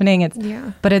 this is happening.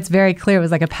 But it's very clear. It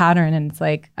was like a pattern. And it's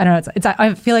like, I don't know.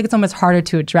 I feel like it's almost harder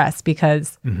to address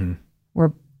because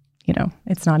we're, you know,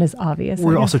 it's not as obvious.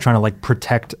 We're also trying to like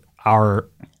protect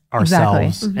ourselves.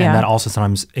 Exactly. And that also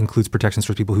sometimes includes protections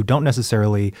for people who don't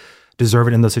necessarily deserve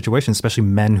it in those situations, especially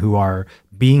men who are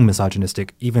being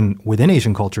misogynistic, even within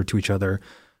Asian culture, to each other.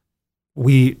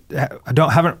 We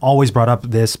haven't always brought up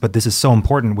this, but this is so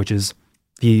important, which is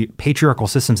the patriarchal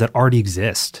systems that already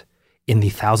exist in the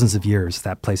thousands of years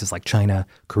that places like China,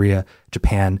 Korea,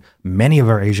 Japan, many of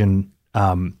our Asian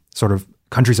sort of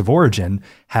countries of origin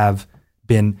have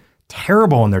been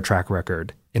terrible in their track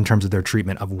record in terms of their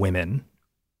treatment of women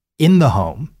in the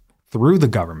home, through the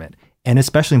government, and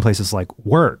especially in places like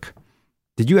work.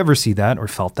 Did you ever see that or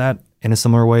felt that in a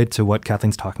similar way to what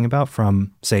Kathleen's talking about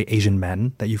from, say, Asian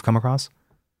men that you've come across?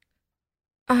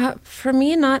 For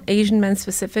me, not Asian men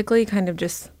specifically, kind of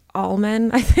just all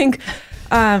men, I think.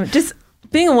 Just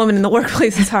being a woman in the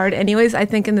workplace is hard anyways. I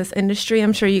think in this industry,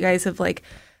 I'm sure you guys have like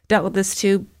dealt with this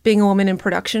too. Being a woman in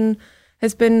production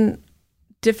has been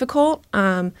difficult.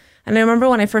 And I remember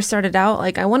when I first started out,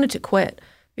 like I wanted to quit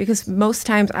because most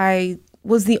times I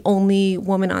was the only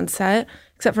woman on set,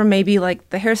 except for maybe like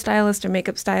the hairstylist or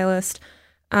makeup stylist.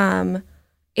 And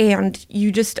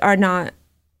you just are not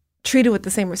treated with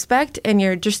the same respect, and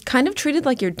you're just kind of treated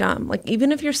like you're dumb. Like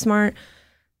even if you're smart,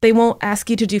 they won't ask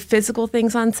you to do physical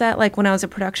things on set. Like when I was a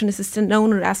production assistant, no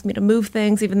one would ask me to move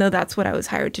things, even though that's what I was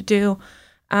hired to do.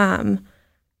 And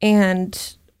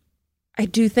I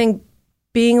do think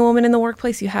being a woman in the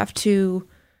workplace, you're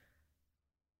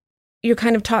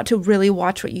kind of taught to really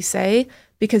watch what you say,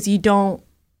 because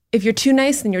if you're too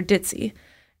nice, then you're ditzy.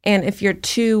 And if you're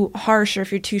too harsh or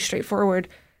if you're too straightforward,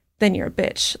 then you're a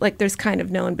bitch. Like there's kind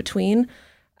of no in between.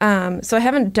 So I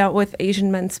haven't dealt with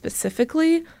Asian men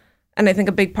specifically. And I think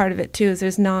a big part of it too is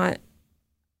there's not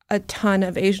a ton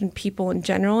of Asian people in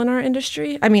general in our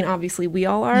industry. I mean, obviously we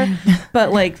all are,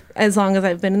 but like as long as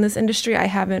I've been in this industry, I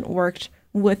haven't worked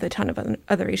with a ton of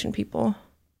other Asian people.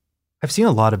 I've seen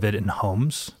a lot of it in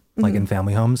homes, like in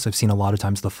family homes. I've seen a lot of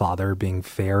times the father being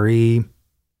very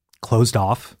closed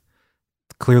off,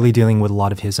 clearly dealing with a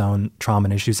lot of his own trauma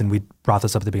and issues. And we brought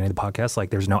this up at the beginning of the podcast, like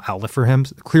there's no outlet for him.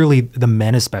 Clearly the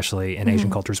men, especially in Asian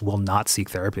cultures, will not seek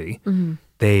therapy.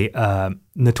 They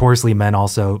notoriously, men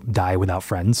also die without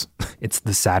friends. It's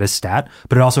the saddest stat,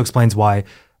 but it also explains why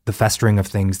the festering of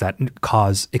things that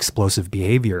cause explosive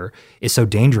behavior is so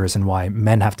dangerous, and why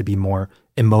men have to be more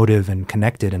emotive and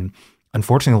connected. And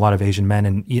unfortunately, a lot of Asian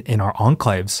men in our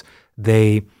enclaves,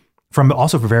 they, from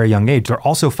also a very young age, they're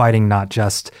also fighting not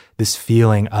just this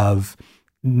feeling of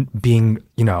being,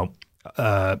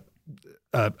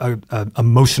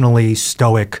 emotionally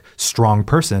stoic, strong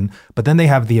person, but then they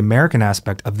have the American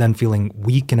aspect of then feeling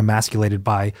weak and emasculated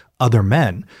by other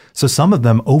men. So some of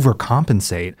them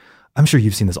overcompensate. I'm sure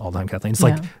you've seen this all the time, Kathleen. It's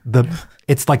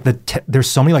like there's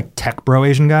so many like tech bro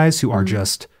Asian guys who are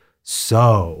just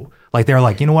so like, they're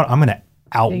like, you know what? I'm going to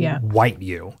out-white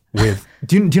you with,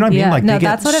 do you know what I mean? Like they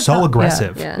get so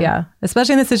aggressive. Yeah.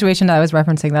 Especially in the situation that I was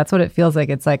referencing, that's what it feels like.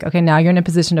 It's like, okay, now you're in a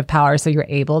position of power, so you're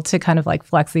able to kind of like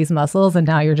flex these muscles, and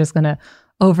now you're just going to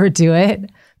overdo it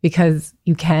because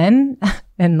you can,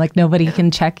 and like nobody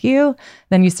can check you.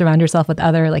 Then you surround yourself with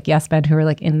other like yes men who are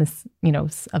like in this,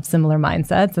 of similar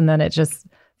mindsets, and then it just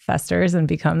festers and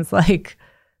becomes like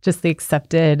just the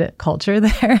accepted culture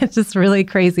there. It's just really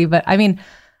crazy. But I mean,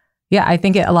 yeah, I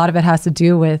think a lot of it has to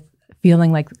do with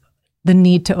feeling like the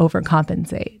need to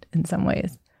overcompensate in some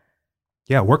ways.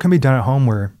 Yeah, work can be done at home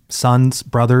where sons,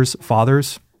 brothers,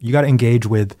 fathers, you got to engage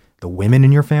with the women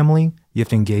in your family. You have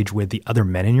to engage with the other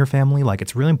men in your family. Like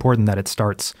it's really important that it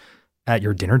starts at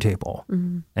your dinner table.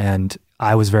 And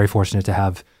I was very fortunate to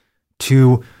have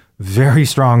two very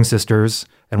strong sisters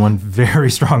and one very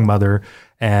strong mother.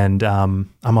 And I'm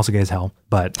also gay as hell,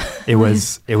 but it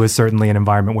was certainly an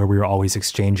environment where we were always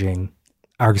exchanging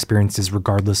our experiences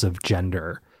regardless of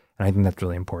gender. And I think that's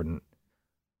really important.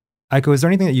 Aiko, is there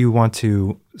anything that you want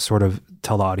to sort of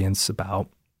tell the audience about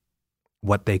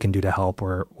what they can do to help,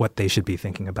 or what they should be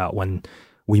thinking about when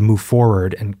we move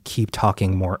forward and keep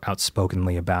talking more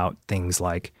outspokenly about things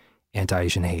like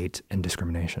anti-Asian hate and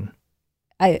discrimination?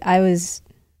 I was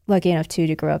lucky enough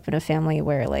to grow up in a family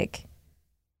where like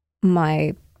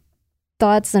my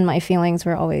thoughts and my feelings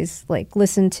were always like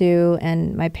listened to,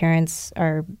 and my parents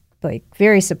are like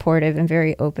very supportive and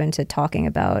very open to talking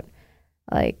about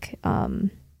like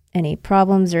any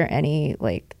problems or any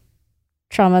like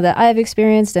trauma that I've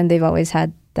experienced, and they've always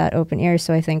had that open ear.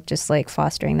 So I think just like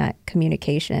fostering that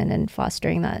communication and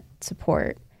fostering that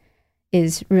support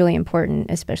is really important,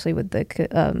 especially with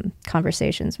the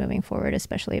conversations moving forward,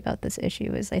 especially about this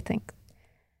issue. Is I think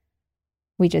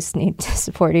we just need to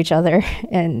support each other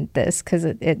in this, because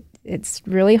it's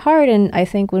really hard. And I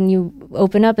think when you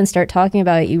open up and start talking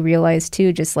about it, you realize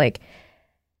too, just like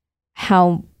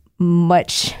how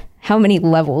many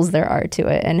levels there are to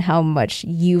it, and how much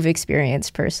you've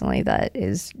experienced personally that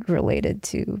is related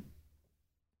to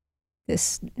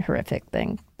this horrific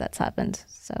thing that's happened.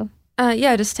 So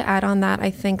just to add on that, I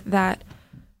think that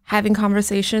having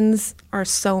conversations are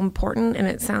so important, and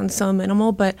it sounds so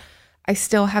minimal, but I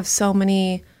still have so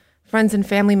many friends and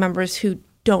family members who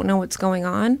don't know what's going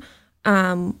on,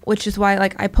 which is why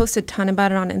like I post a ton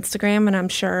about it on Instagram, and I'm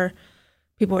sure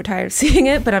people are tired of seeing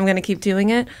it, but I'm going to keep doing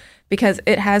it because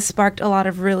it has sparked a lot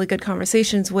of really good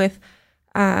conversations with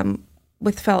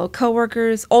fellow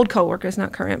coworkers, old coworkers,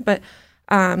 not current, but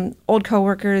old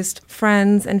coworkers,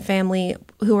 friends, and family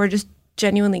who are just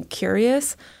genuinely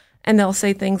curious. And they'll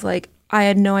say things like, I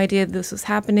had no idea this was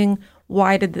happening.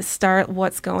 why did this start?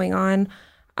 What's going on?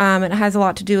 It has a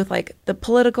lot to do with like the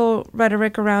political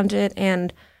rhetoric around it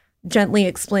and gently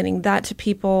explaining that to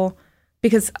people,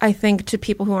 because I think to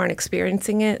people who aren't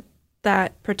experiencing it,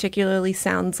 that particularly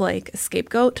sounds like a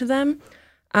scapegoat to them.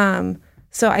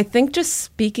 So I think just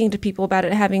speaking to people about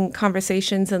it, having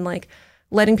conversations and like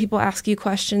letting people ask you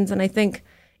questions. And I think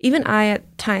even I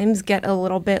at times get a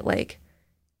little bit like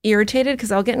irritated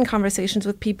because I'll get in conversations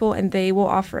with people and they will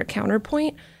offer a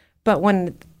counterpoint. But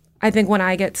when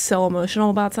I get so emotional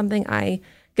about something, I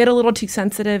get a little too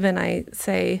sensitive and I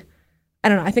say, I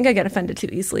don't know, I think I get offended too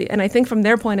easily. And I think from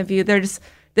their point of view, they're just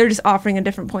offering a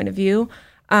different point of view.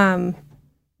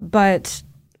 But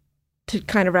to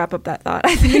kind of wrap up that thought,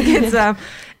 I think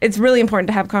it's really important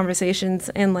to have conversations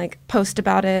and like post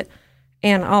about it.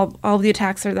 And all the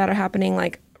attacks that are happening,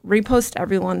 like repost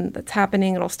everyone that's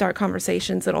happening. It'll start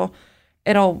conversations. It'll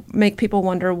make people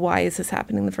wonder, why is this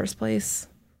happening in the first place?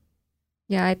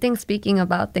 Yeah, I think speaking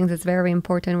about things is very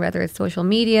important, whether it's social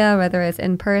media, whether it's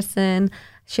in person,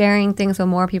 sharing things so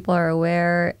more people are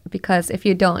aware, because if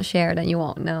you don't share, then you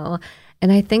won't know.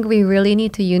 And I think we really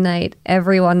need to unite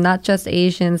everyone, not just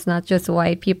Asians, not just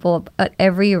white people, but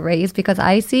every race, because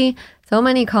I see so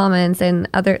many comments in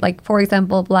other, like, for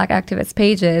example, Black activist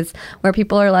pages where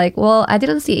people are like, well, I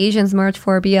didn't see Asians march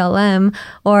for BLM,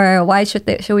 or why should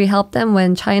we help them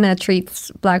when China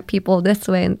treats Black people this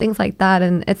way, and things like that.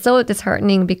 And it's so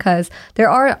disheartening because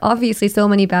there are obviously so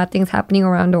many bad things happening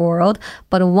around the world,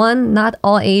 but one, not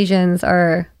all Asians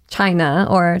are China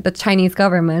or the Chinese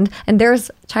government. And there's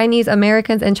Chinese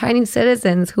Americans and Chinese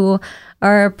citizens who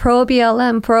are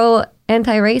pro-BLM,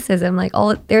 pro-anti-racism. Like,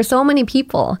 there's so many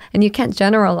people, and you can't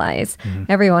generalize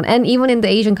everyone. And even in the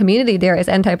Asian community, there is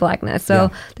anti-Blackness. So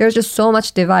there's just so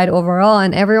much divide overall,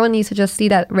 and everyone needs to just see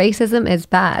that racism is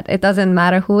bad. It doesn't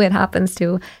matter who it happens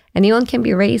to. Anyone can be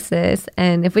racist.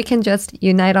 And if we can just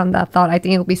unite on that thought, I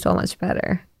think it'll be so much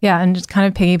better. Yeah, and just kind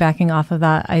of piggybacking off of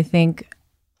that, I think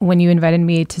when you invited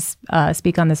me to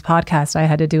speak on this podcast, I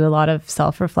had to do a lot of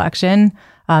self-reflection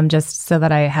just so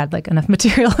that I had like enough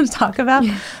material to talk about.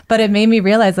 Yeah. But it made me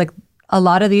realize like a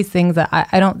lot of these things that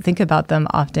I don't think about them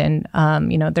often.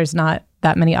 There's not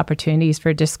that many opportunities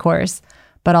for discourse,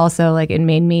 but also like it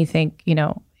made me think,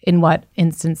 in what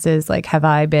instances like have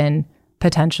I been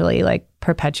potentially like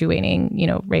perpetuating,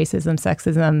 racism,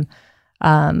 sexism,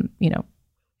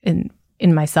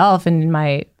 in myself and in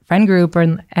my friend group,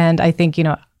 and I think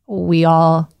we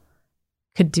all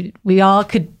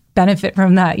could benefit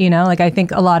from that, like I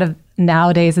think a lot of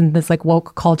nowadays in this like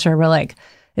woke culture, we're like,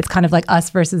 it's kind of like us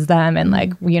versus them, and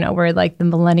like we're like the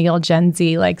millennial Gen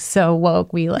Z, like so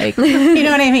woke, we like you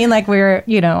know what I mean, like we're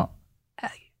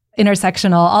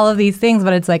intersectional, all of these things,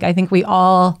 but it's like I think we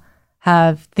all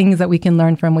have things that we can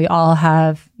learn from, we all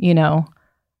have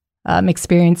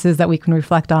experiences that we can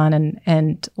reflect on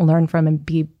and learn from and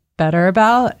be better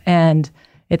about. And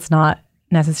it's not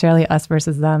necessarily us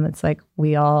versus them. It's like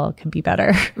we all can be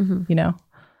better,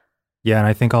 Yeah, and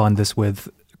I think I'll end this with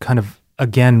kind of,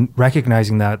 again,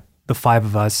 recognizing that the five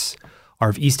of us are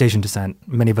of East Asian descent.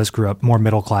 Many of us grew up more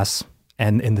middle class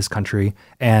and in this country.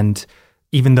 And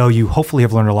even though you hopefully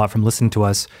have learned a lot from listening to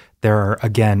us, there are,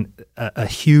 again, a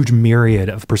huge myriad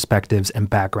of perspectives and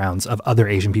backgrounds of other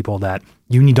Asian people that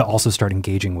you need to also start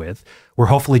engaging with. We're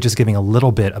hopefully just giving a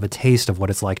little bit of a taste of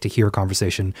what it's like to hear a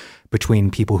conversation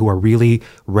between people who are really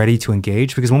ready to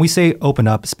engage. Because when we say open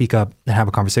up, speak up, and have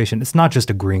a conversation, it's not just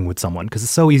agreeing with someone, because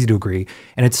it's so easy to agree.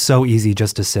 And it's so easy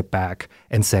just to sit back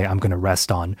and say, I'm going to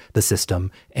rest on the system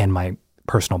and my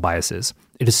personal biases.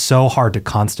 It is so hard to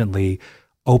constantly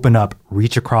open up,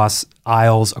 reach across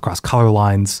aisles, across color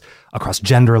lines, across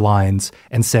gender lines,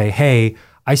 and say, hey,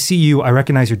 I see you, I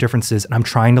recognize your differences, and I'm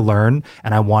trying to learn,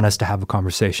 and I want us to have a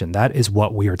conversation. That is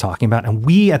what we are talking about. And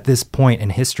we, at this point in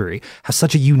history, have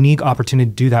such a unique opportunity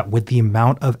to do that with the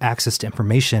amount of access to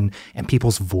information and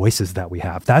people's voices that we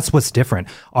have. That's what's different.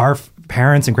 Our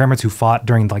parents and grandparents who fought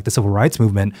during like the civil rights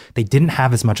movement, they didn't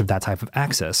have as much of that type of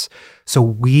access. So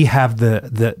we have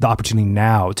the opportunity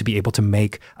now to be able to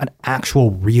make an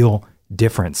actual real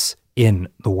difference in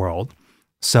the world.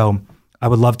 So I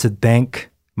would love to thank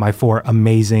my four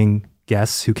amazing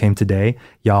guests who came today.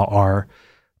 Y'all are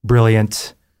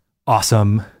brilliant,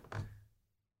 awesome.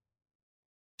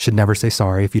 Should never say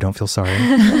sorry if you don't feel sorry.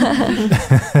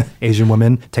 Asian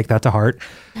women, take that to heart.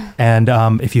 And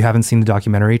if you haven't seen the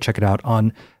documentary, check it out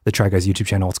on the Try Guys YouTube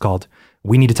channel. It's called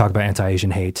We Need to Talk About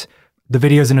Anti-Asian Hate. The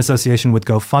video is in association with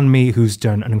GoFundMe, who's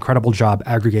done an incredible job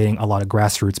aggregating a lot of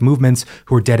grassroots movements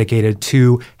who are dedicated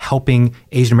to helping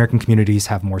Asian American communities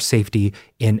have more safety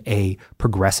in a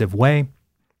progressive way.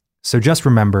 So just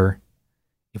remember,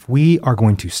 if we are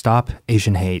going to stop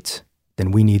Asian hate,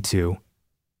 then we need to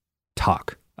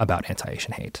talk about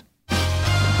anti-Asian hate.